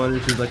chill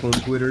punishes like on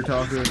Twitter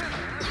talking?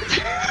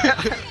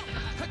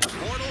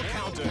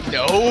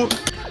 No.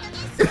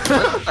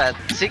 What's that?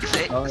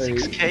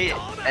 6K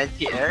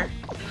anti-air?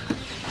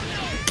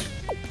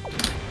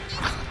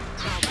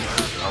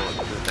 Oh,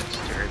 that's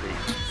too early.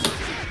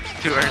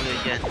 Too early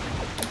again.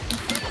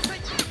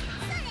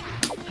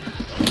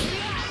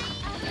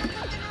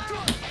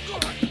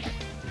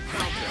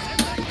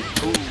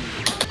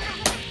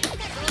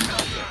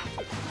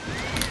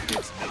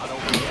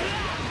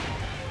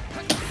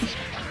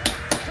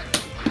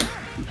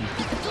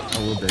 I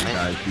love that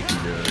guy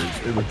keeping does.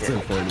 It looks so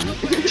funny.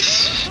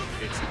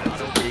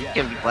 You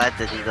can be glad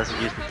that he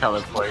doesn't use the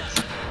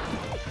teleports.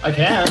 I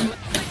can.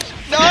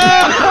 No!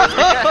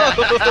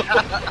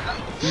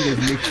 He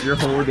just mixed your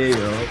whole day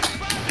up.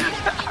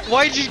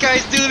 Why'd you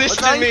guys do this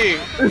to me?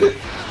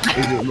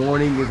 Is it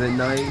morning? Is it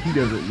night? He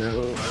doesn't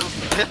know.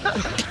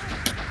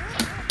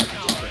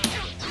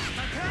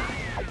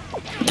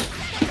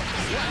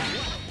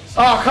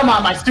 Oh, come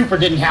on, my super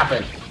didn't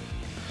happen.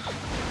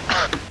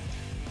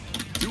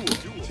 Duel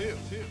 2.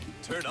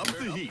 Turn up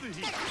the heat.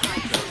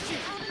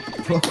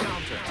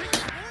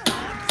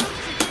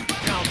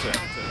 Counter.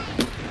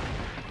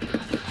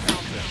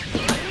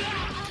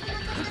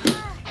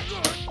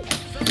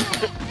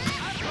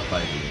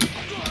 Fighting.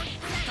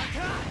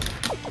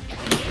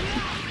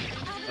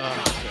 I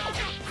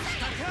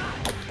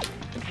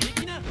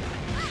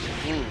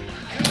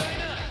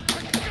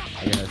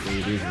gotta say,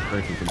 it is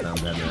refreshing sometimes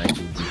having an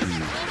actual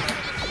GPU.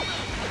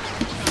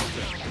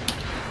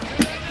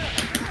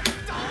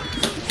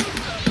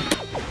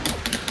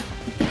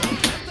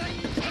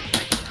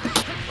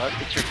 What?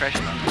 It's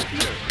refreshing on the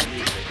speed or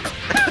music?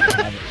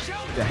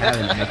 To have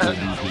an actual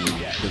GPU,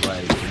 because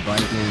like, the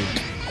Viking,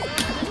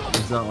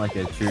 it's not like a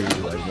true,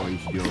 like, what you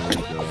should do on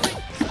Rico.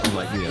 Or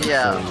like, you know,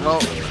 Yeah,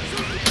 well,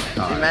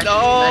 imagine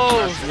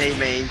us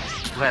Maymays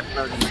who have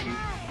no GPU.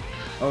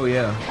 oh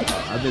yeah,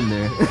 I've been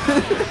there.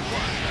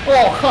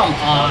 Oh, come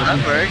on.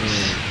 That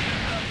works.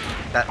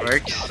 That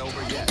works.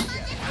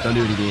 Don't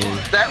do it again.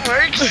 That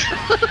works!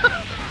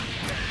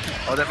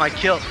 Oh, that might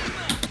kill.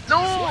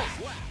 No!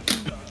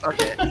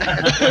 Okay.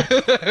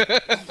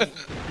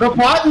 The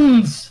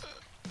buttons!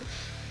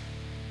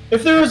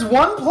 If there is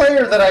one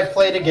player that I've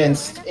played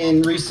against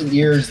in recent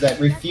years that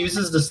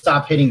refuses to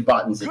stop hitting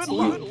buttons, it's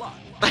you.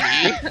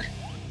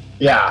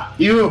 Yeah,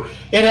 you,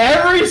 in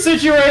every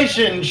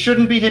situation,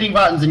 shouldn't be hitting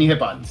buttons and you hit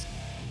buttons.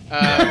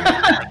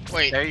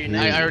 Wait, Very I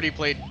nice. already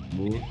played.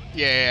 Me?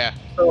 Yeah.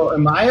 So,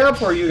 am I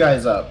up or are you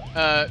guys up?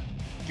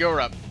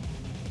 You're up.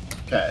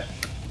 Okay.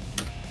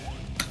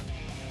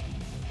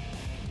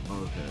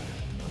 Okay,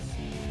 let's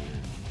see.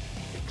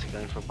 It's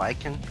going for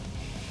Viking.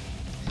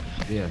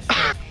 Yeah,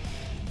 sure.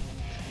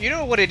 You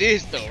know what it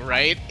is though,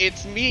 right?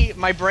 It's me,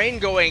 my brain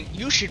going,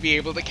 you should be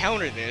able to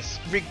counter this,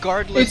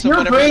 regardless It's of your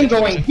whatever brain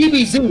situation. going,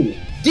 DBZ,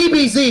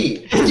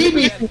 DBZ,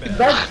 DBZ.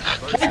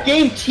 That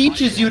game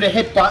teaches you to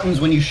hit buttons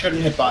when you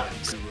shouldn't hit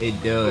buttons.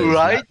 It does.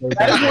 Right?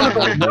 That is one of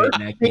the worst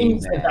That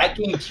things game, that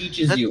game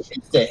teaches you.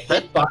 It's to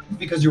hit buttons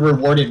because you're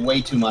rewarded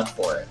way too much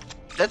for it.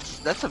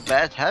 That's a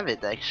bad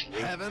habit,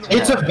 actually.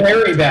 It's a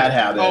very bad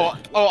habit.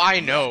 Oh,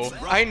 I know.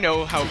 I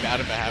know how bad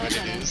of a habit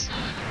it is.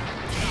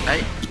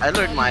 I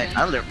learned my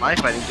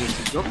fighting games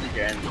to Guilty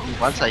Gear, and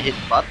once I hit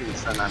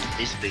buttons, then I'm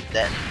basically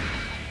dead.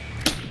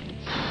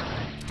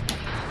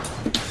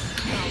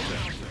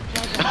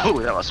 Oh,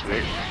 that was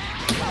weird.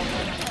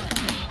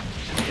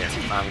 Yeah,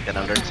 now I'm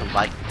gonna learn some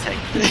bike tech.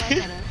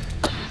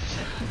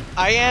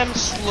 I am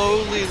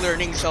slowly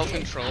learning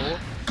self-control.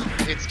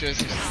 It's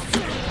just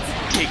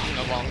taking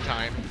a long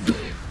time.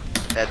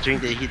 During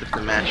the heat of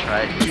the match,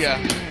 right? Yeah.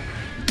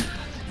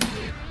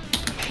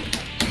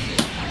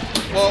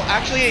 Well,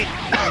 actually,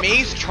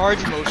 May's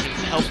charge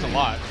motions helped a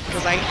lot,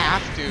 because I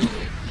have to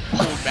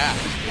hold back.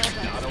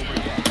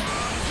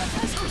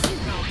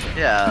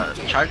 Yeah,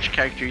 charge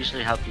character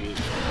usually help you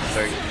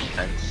learn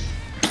defense.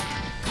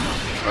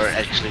 Or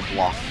actually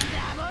block.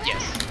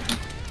 Yes.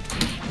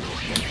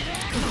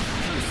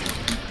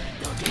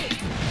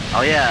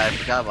 Oh yeah, I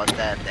forgot about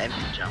that, the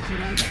empty jump.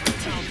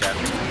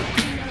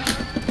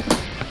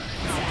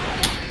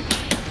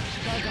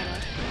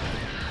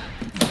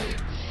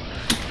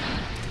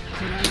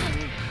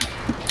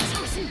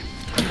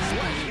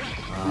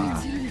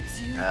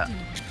 Yeah.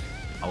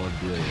 I was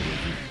good at it.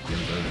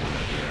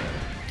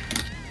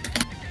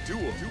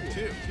 Duel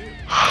 2.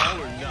 All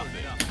or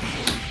nothing.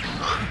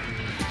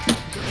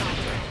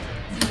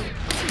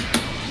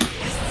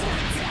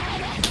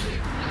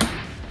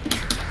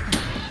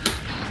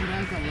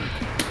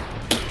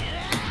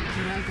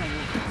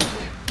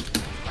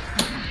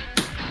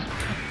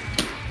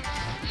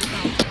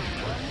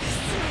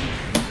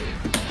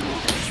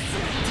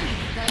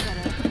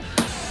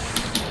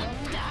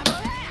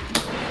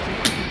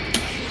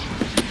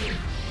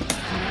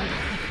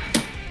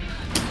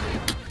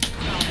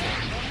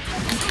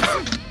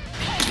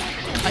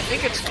 I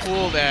think it's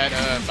cool that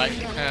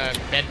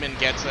Bedman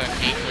gets an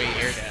 8-way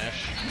air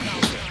dash.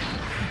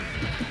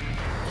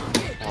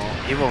 Well,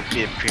 he won't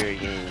be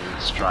appearing in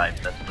Stripe,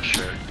 that's for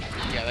sure.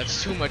 Yeah,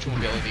 that's too much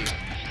mobility.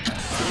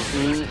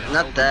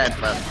 Not that,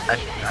 but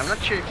I'm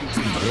not sure if he's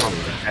a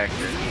popular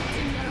character.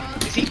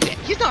 Is he dead?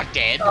 He's not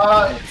dead.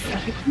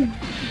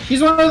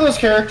 He's one of those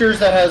characters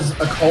that has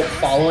a cult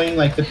following.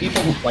 Like the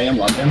people who play him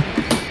love him.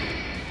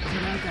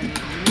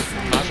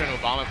 President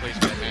Obama plays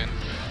Batman.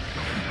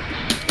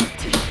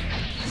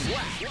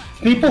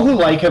 People who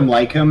like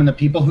him, and the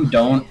people who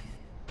don't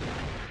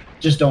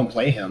just don't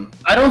play him.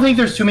 I don't think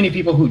there's too many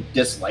people who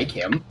dislike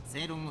him.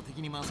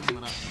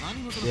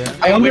 Yeah.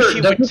 I wonder, wish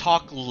he would doesn't-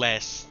 talk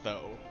less,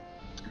 though.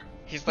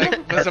 He's like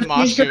the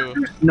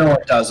Zamasu. No,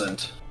 it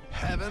doesn't.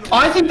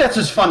 I think that's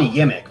his funny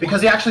gimmick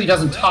because he actually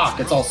doesn't talk.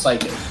 It's all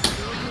psychic.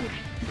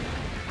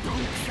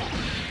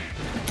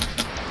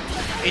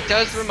 It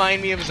does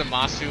remind me of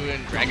Zamasu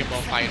in Dragon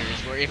Ball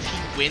FighterZ, where if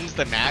he wins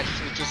the match,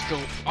 it just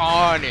goes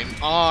on and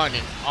on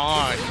and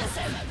on.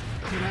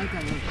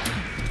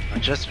 I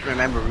just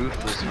remember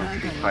Ruthless from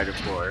Street Fighter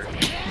 4.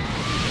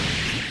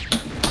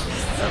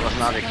 That was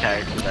not a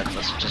character, that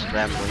was just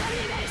rambling.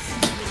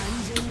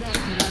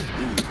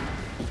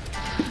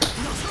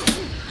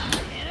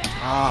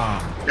 Ah.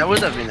 That would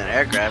have been an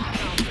air grab.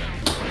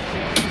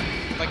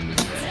 Like,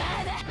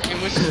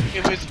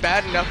 it was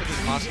bad enough with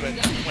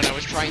Zamasu when I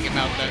was trying him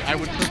out that I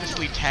would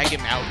purposely tag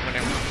him out when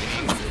I was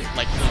winning,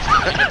 like,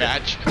 in the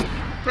match.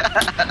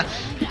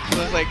 So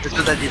it was like,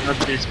 So that you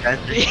don't lose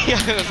banter.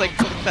 yeah, it was like,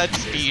 fuck that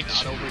speech.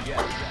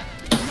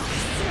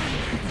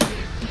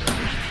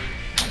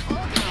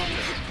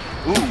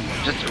 Ooh,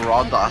 just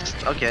raw dust.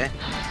 Okay.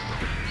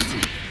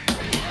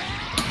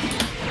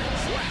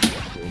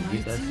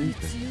 Get that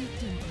super.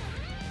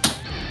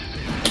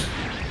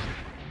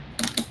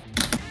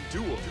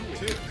 Duel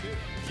 2.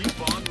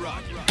 Keep on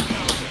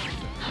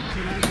rocking.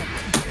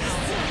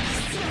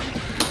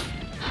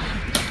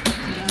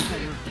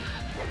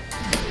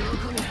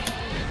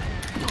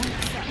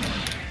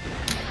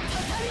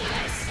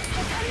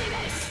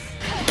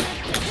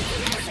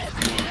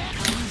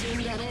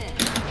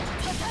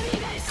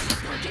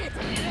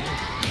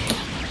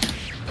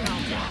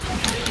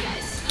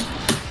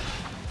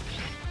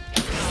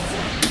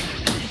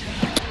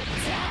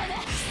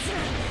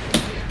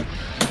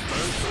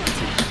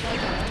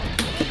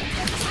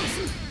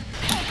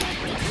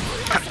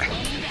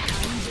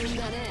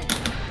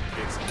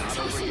 It's not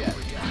over yet.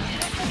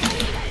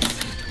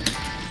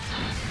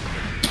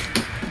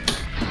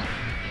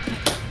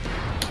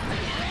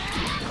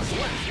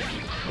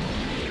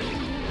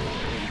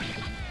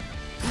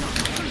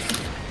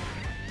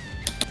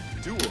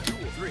 Duel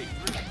 3.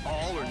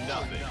 All or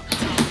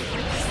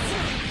nothing.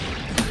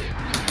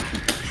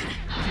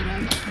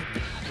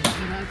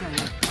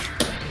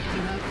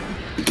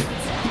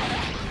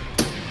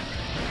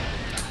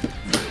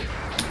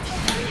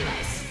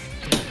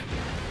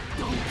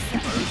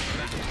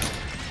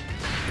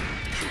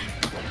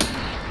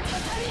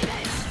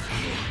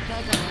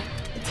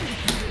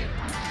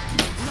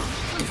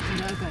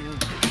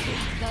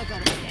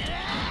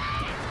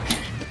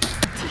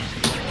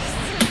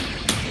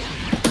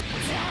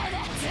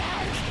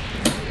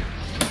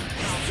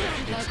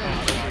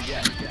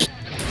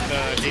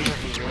 The Deja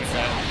Vu ruined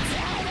that.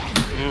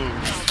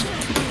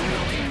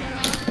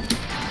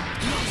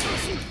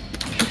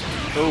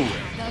 Ooh.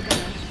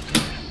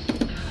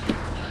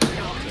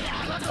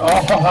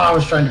 Oh, I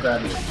was trying to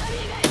grab you.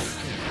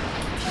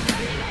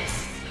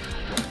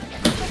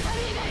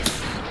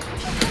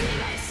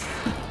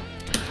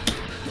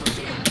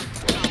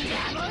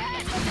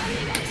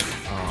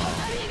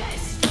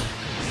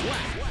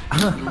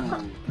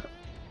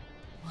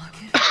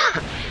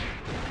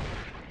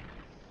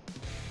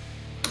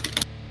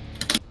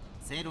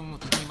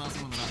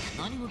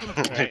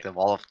 Like the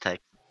wall of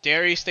text.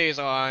 Derry stays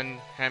on,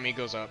 Hammy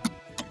goes up.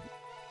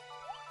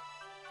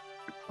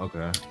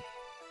 Okay.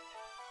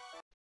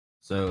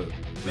 So,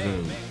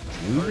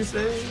 loser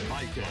stage?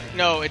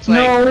 No, it's like,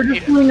 No, we're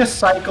just doing a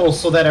cycle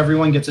so that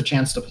everyone gets a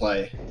chance to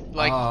play.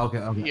 like Oh,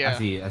 okay. yeah. I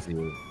see.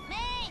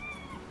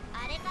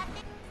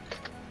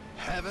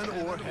 Heaven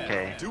or hell.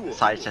 Okay, Duel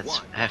sides 1.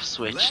 have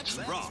switched.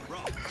 Let's rock.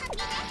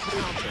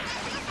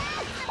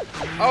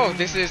 Oh,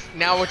 this is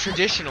now a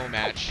traditional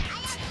match.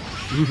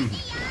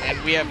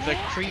 And we have the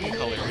cream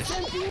colors.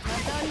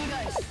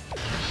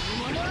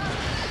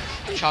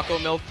 Choco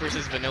milk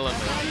versus vanilla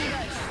milk.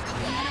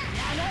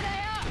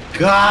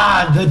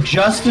 God, the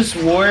Justice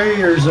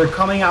Warriors are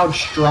coming out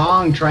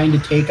strong trying to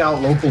take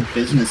out local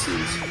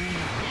businesses.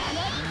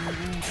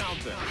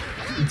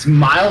 It's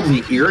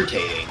mildly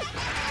irritating.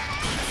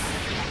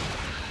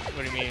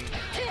 What do you mean?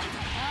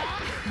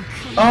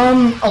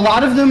 A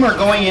lot of them are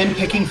going in,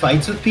 picking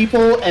fights with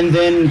people, and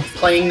then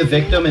playing the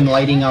victim and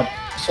lighting up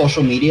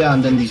social media,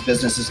 and then these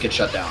businesses get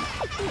shut down.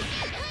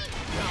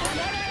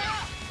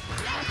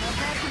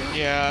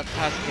 Yeah,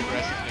 passive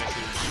aggressiveness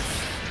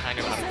is kind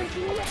of out of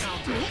control.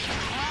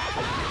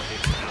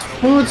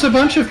 Well, it's a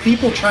bunch of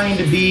people trying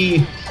to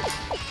be...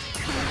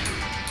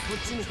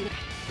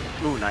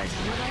 Ooh, nice.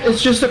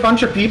 It's just a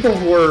bunch of people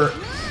who are...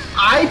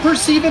 I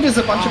perceive it as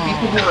a bunch of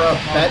people who are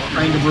upset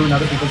trying to ruin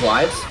other people's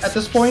lives at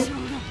this point.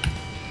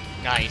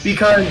 Nice.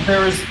 Because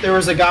there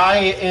was a guy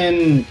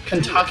in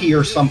Kentucky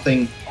or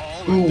something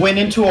who went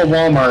into a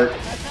Walmart,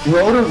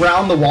 rode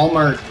around the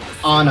Walmart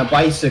on a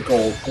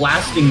bicycle,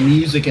 blasting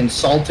music,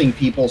 insulting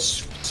people,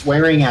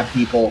 swearing at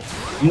people,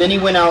 and then he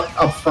went out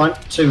up front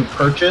to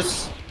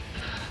purchase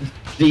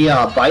the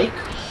bike,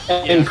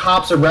 and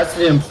cops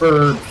arrested him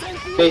for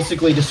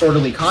basically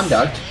disorderly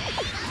conduct.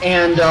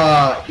 And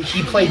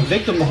he played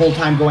victim the whole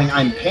time, going,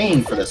 "I'm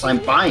paying for this. I'm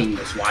buying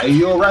this. Why are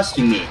you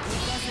arresting me?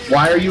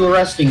 Why are you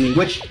arresting me?"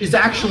 Which is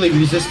actually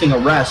resisting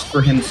arrest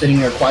for him sitting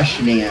there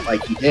questioning it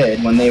like he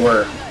did when they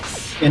were,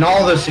 in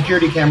all the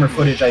security camera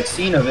footage I've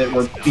seen of it,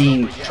 were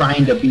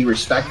trying to be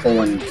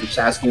respectful and just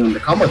asking him to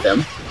come with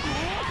them.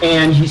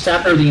 And he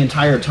sat there the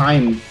entire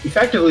time,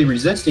 effectively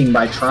resisting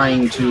by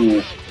trying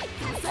to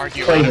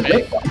play the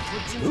victim.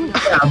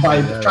 Yeah,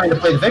 by trying to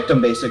play the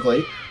victim,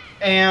 basically.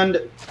 And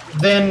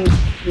then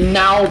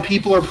now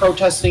people are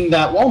protesting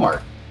that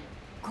Walmart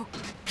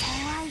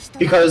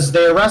because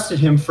they arrested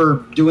him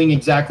for doing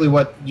exactly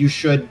what you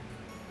should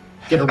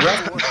get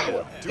arrested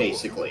for,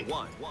 basically.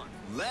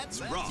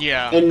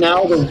 Yeah. And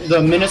now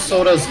the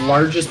Minnesota's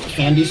largest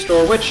candy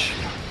store, which,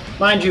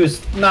 mind you,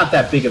 is not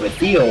that big of a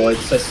deal. I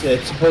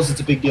suppose it's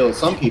a big deal to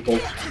some people,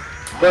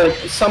 but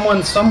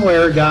someone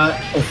somewhere got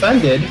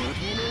offended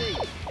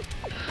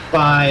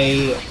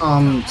by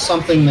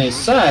something they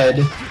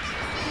said,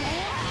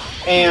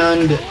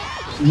 and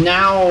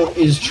now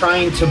is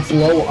trying to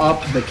blow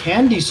up the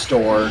candy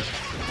store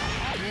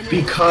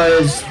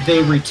because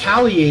they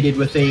retaliated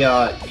with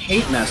a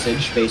hate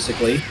message,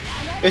 basically.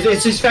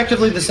 It's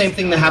effectively the same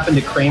thing that happened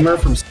to Kramer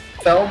from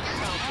Seinfeld,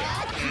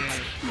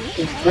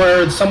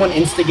 where someone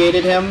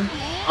instigated him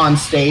on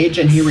stage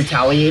and he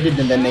retaliated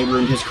and then they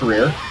ruined his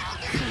career.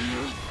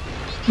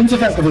 It's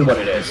effectively what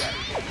it is.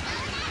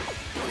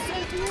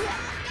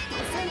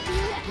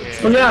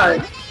 But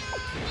yeah,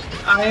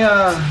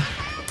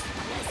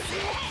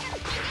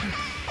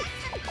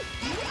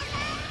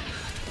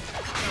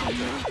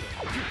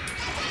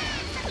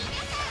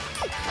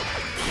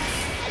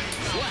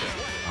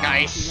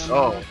 Nice.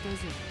 Oh.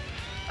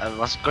 I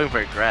was going for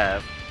a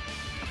grab.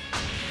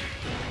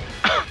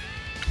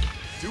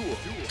 Duel.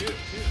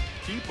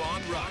 Keep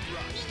on rocking.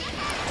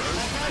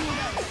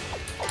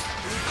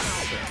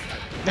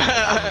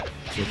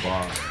 Good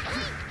ball.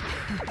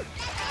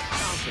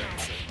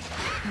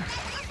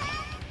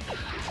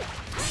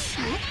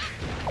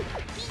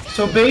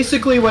 so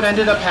basically what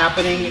ended up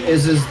happening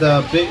is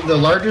the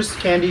largest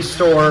candy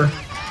store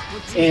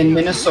in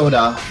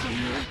Minnesota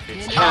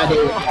had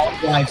a All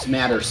Lives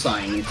Matter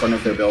sign in front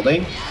of their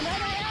building.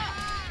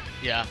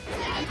 Yeah.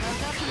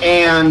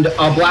 And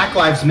a Black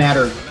Lives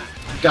Matter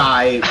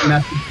guy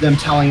messaged them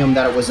telling him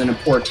that it was in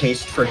poor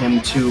taste for him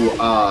to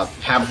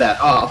have that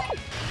up.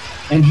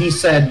 And he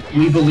said,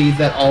 "We believe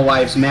that all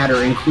lives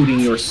matter, including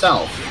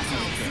yourself."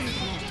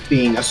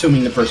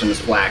 Assuming the person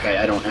is black,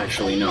 I don't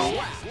actually know.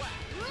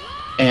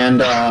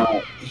 And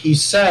he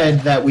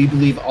said that we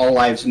believe all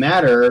lives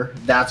matter,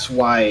 that's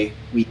why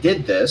we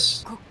did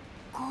this.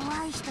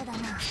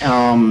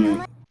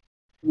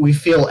 We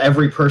feel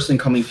every person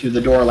coming through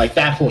the door, like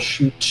that whole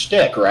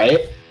shtick,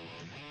 right?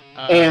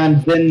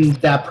 And then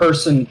that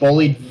person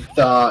bullied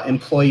the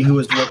employee who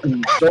was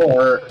working the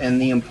store, and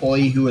the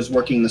employee who was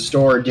working the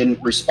store didn't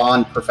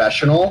respond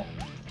professional.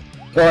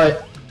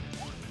 But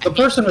the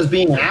person was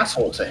being an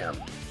asshole to him.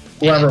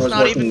 Whoever was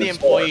working the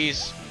store.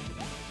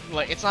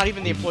 It's not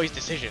even the employee's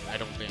decision, I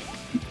don't think.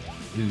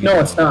 No,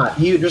 it's not.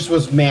 He just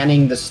was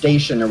manning the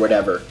station or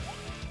whatever.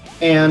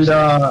 And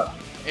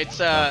it's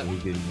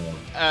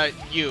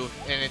you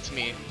and it's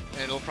me,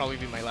 and it'll probably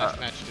be my last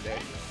match today.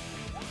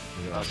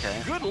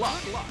 Okay. Good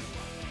luck.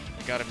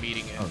 I got a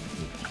meeting in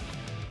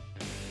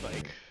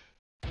like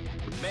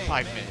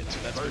 5 minutes, so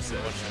that's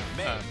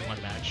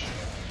one match.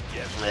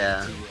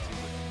 Yeah.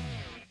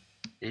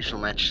 Usual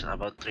match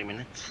about 3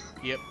 minutes.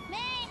 Yep.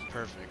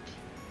 Perfect.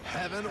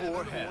 Heaven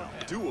or hell.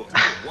 Duel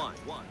 1.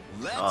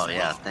 Let's Oh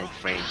yeah, rock. thank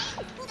frames.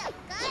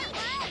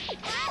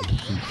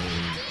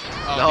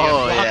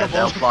 Oh yeah, the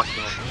they'll unblockable. block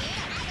them.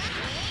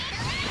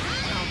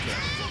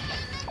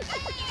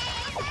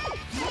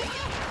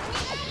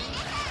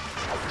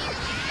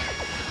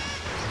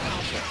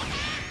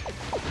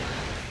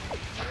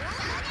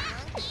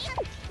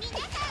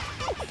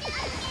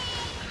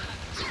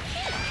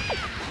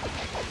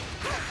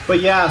 But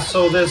yeah,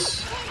 so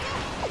this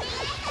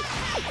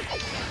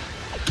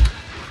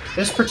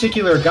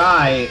particular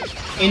guy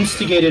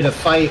instigated a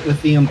fight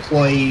with the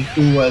employee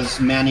who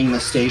was manning the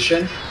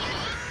station,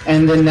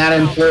 and then that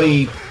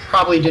employee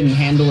probably didn't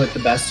handle it the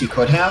best he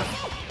could have.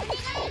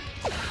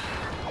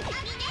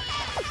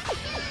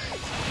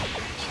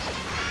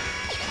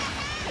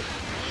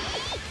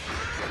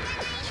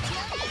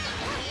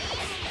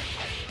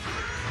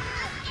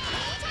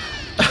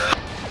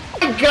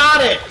 I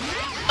got it!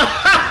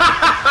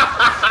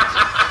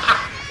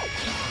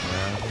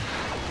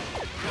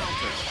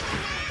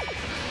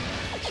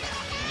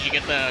 Did you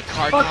get the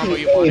card Fucking combo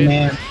you A, wanted?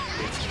 man.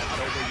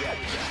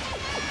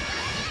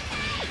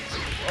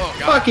 Oh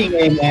god. Fucking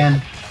A,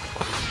 man.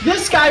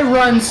 This guy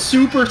runs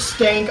super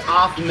stank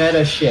off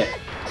meta shit.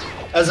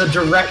 as a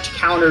direct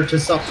counter to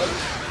something.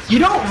 You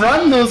don't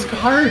run those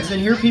cards,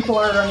 and here people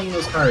are running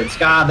those cards.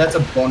 God, that's a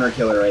boner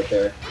killer right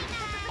there.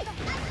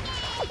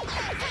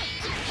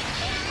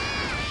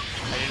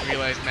 I didn't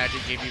realize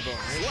magic gave you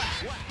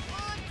bonus.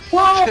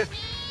 Well,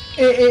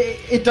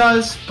 it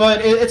does,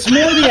 but it's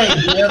more the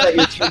idea that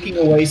you're taking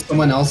away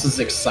someone else's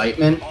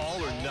excitement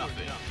All or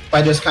nothing.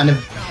 by just kind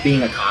of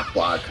being a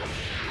cockblock.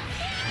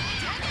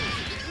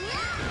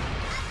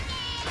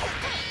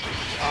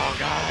 Oh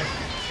god.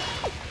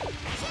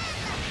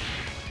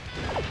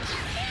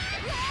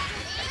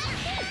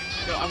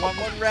 No, I want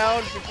one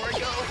round before I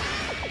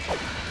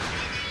go.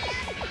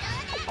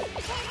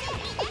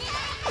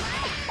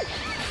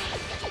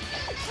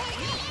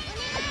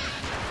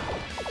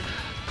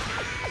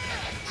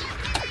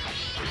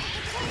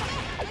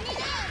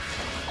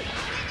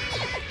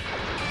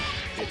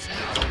 It's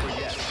not over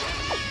yet.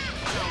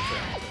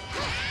 Countdown.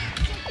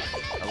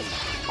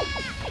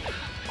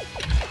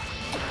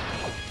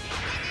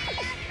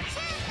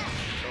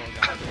 Oh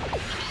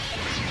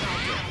god.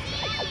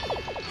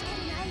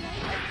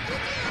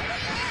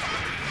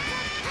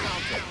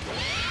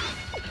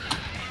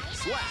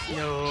 Slap.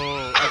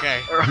 No.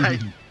 Okay.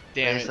 Alright.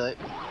 Damn It's it. like,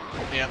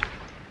 Yep.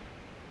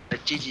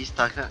 like GG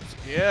stuck that.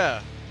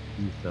 Yeah.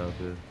 You stop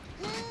it.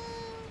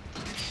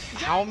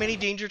 How many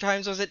danger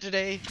times was it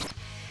today?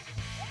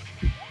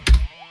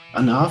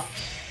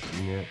 Enough?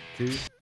 Yeah, 2.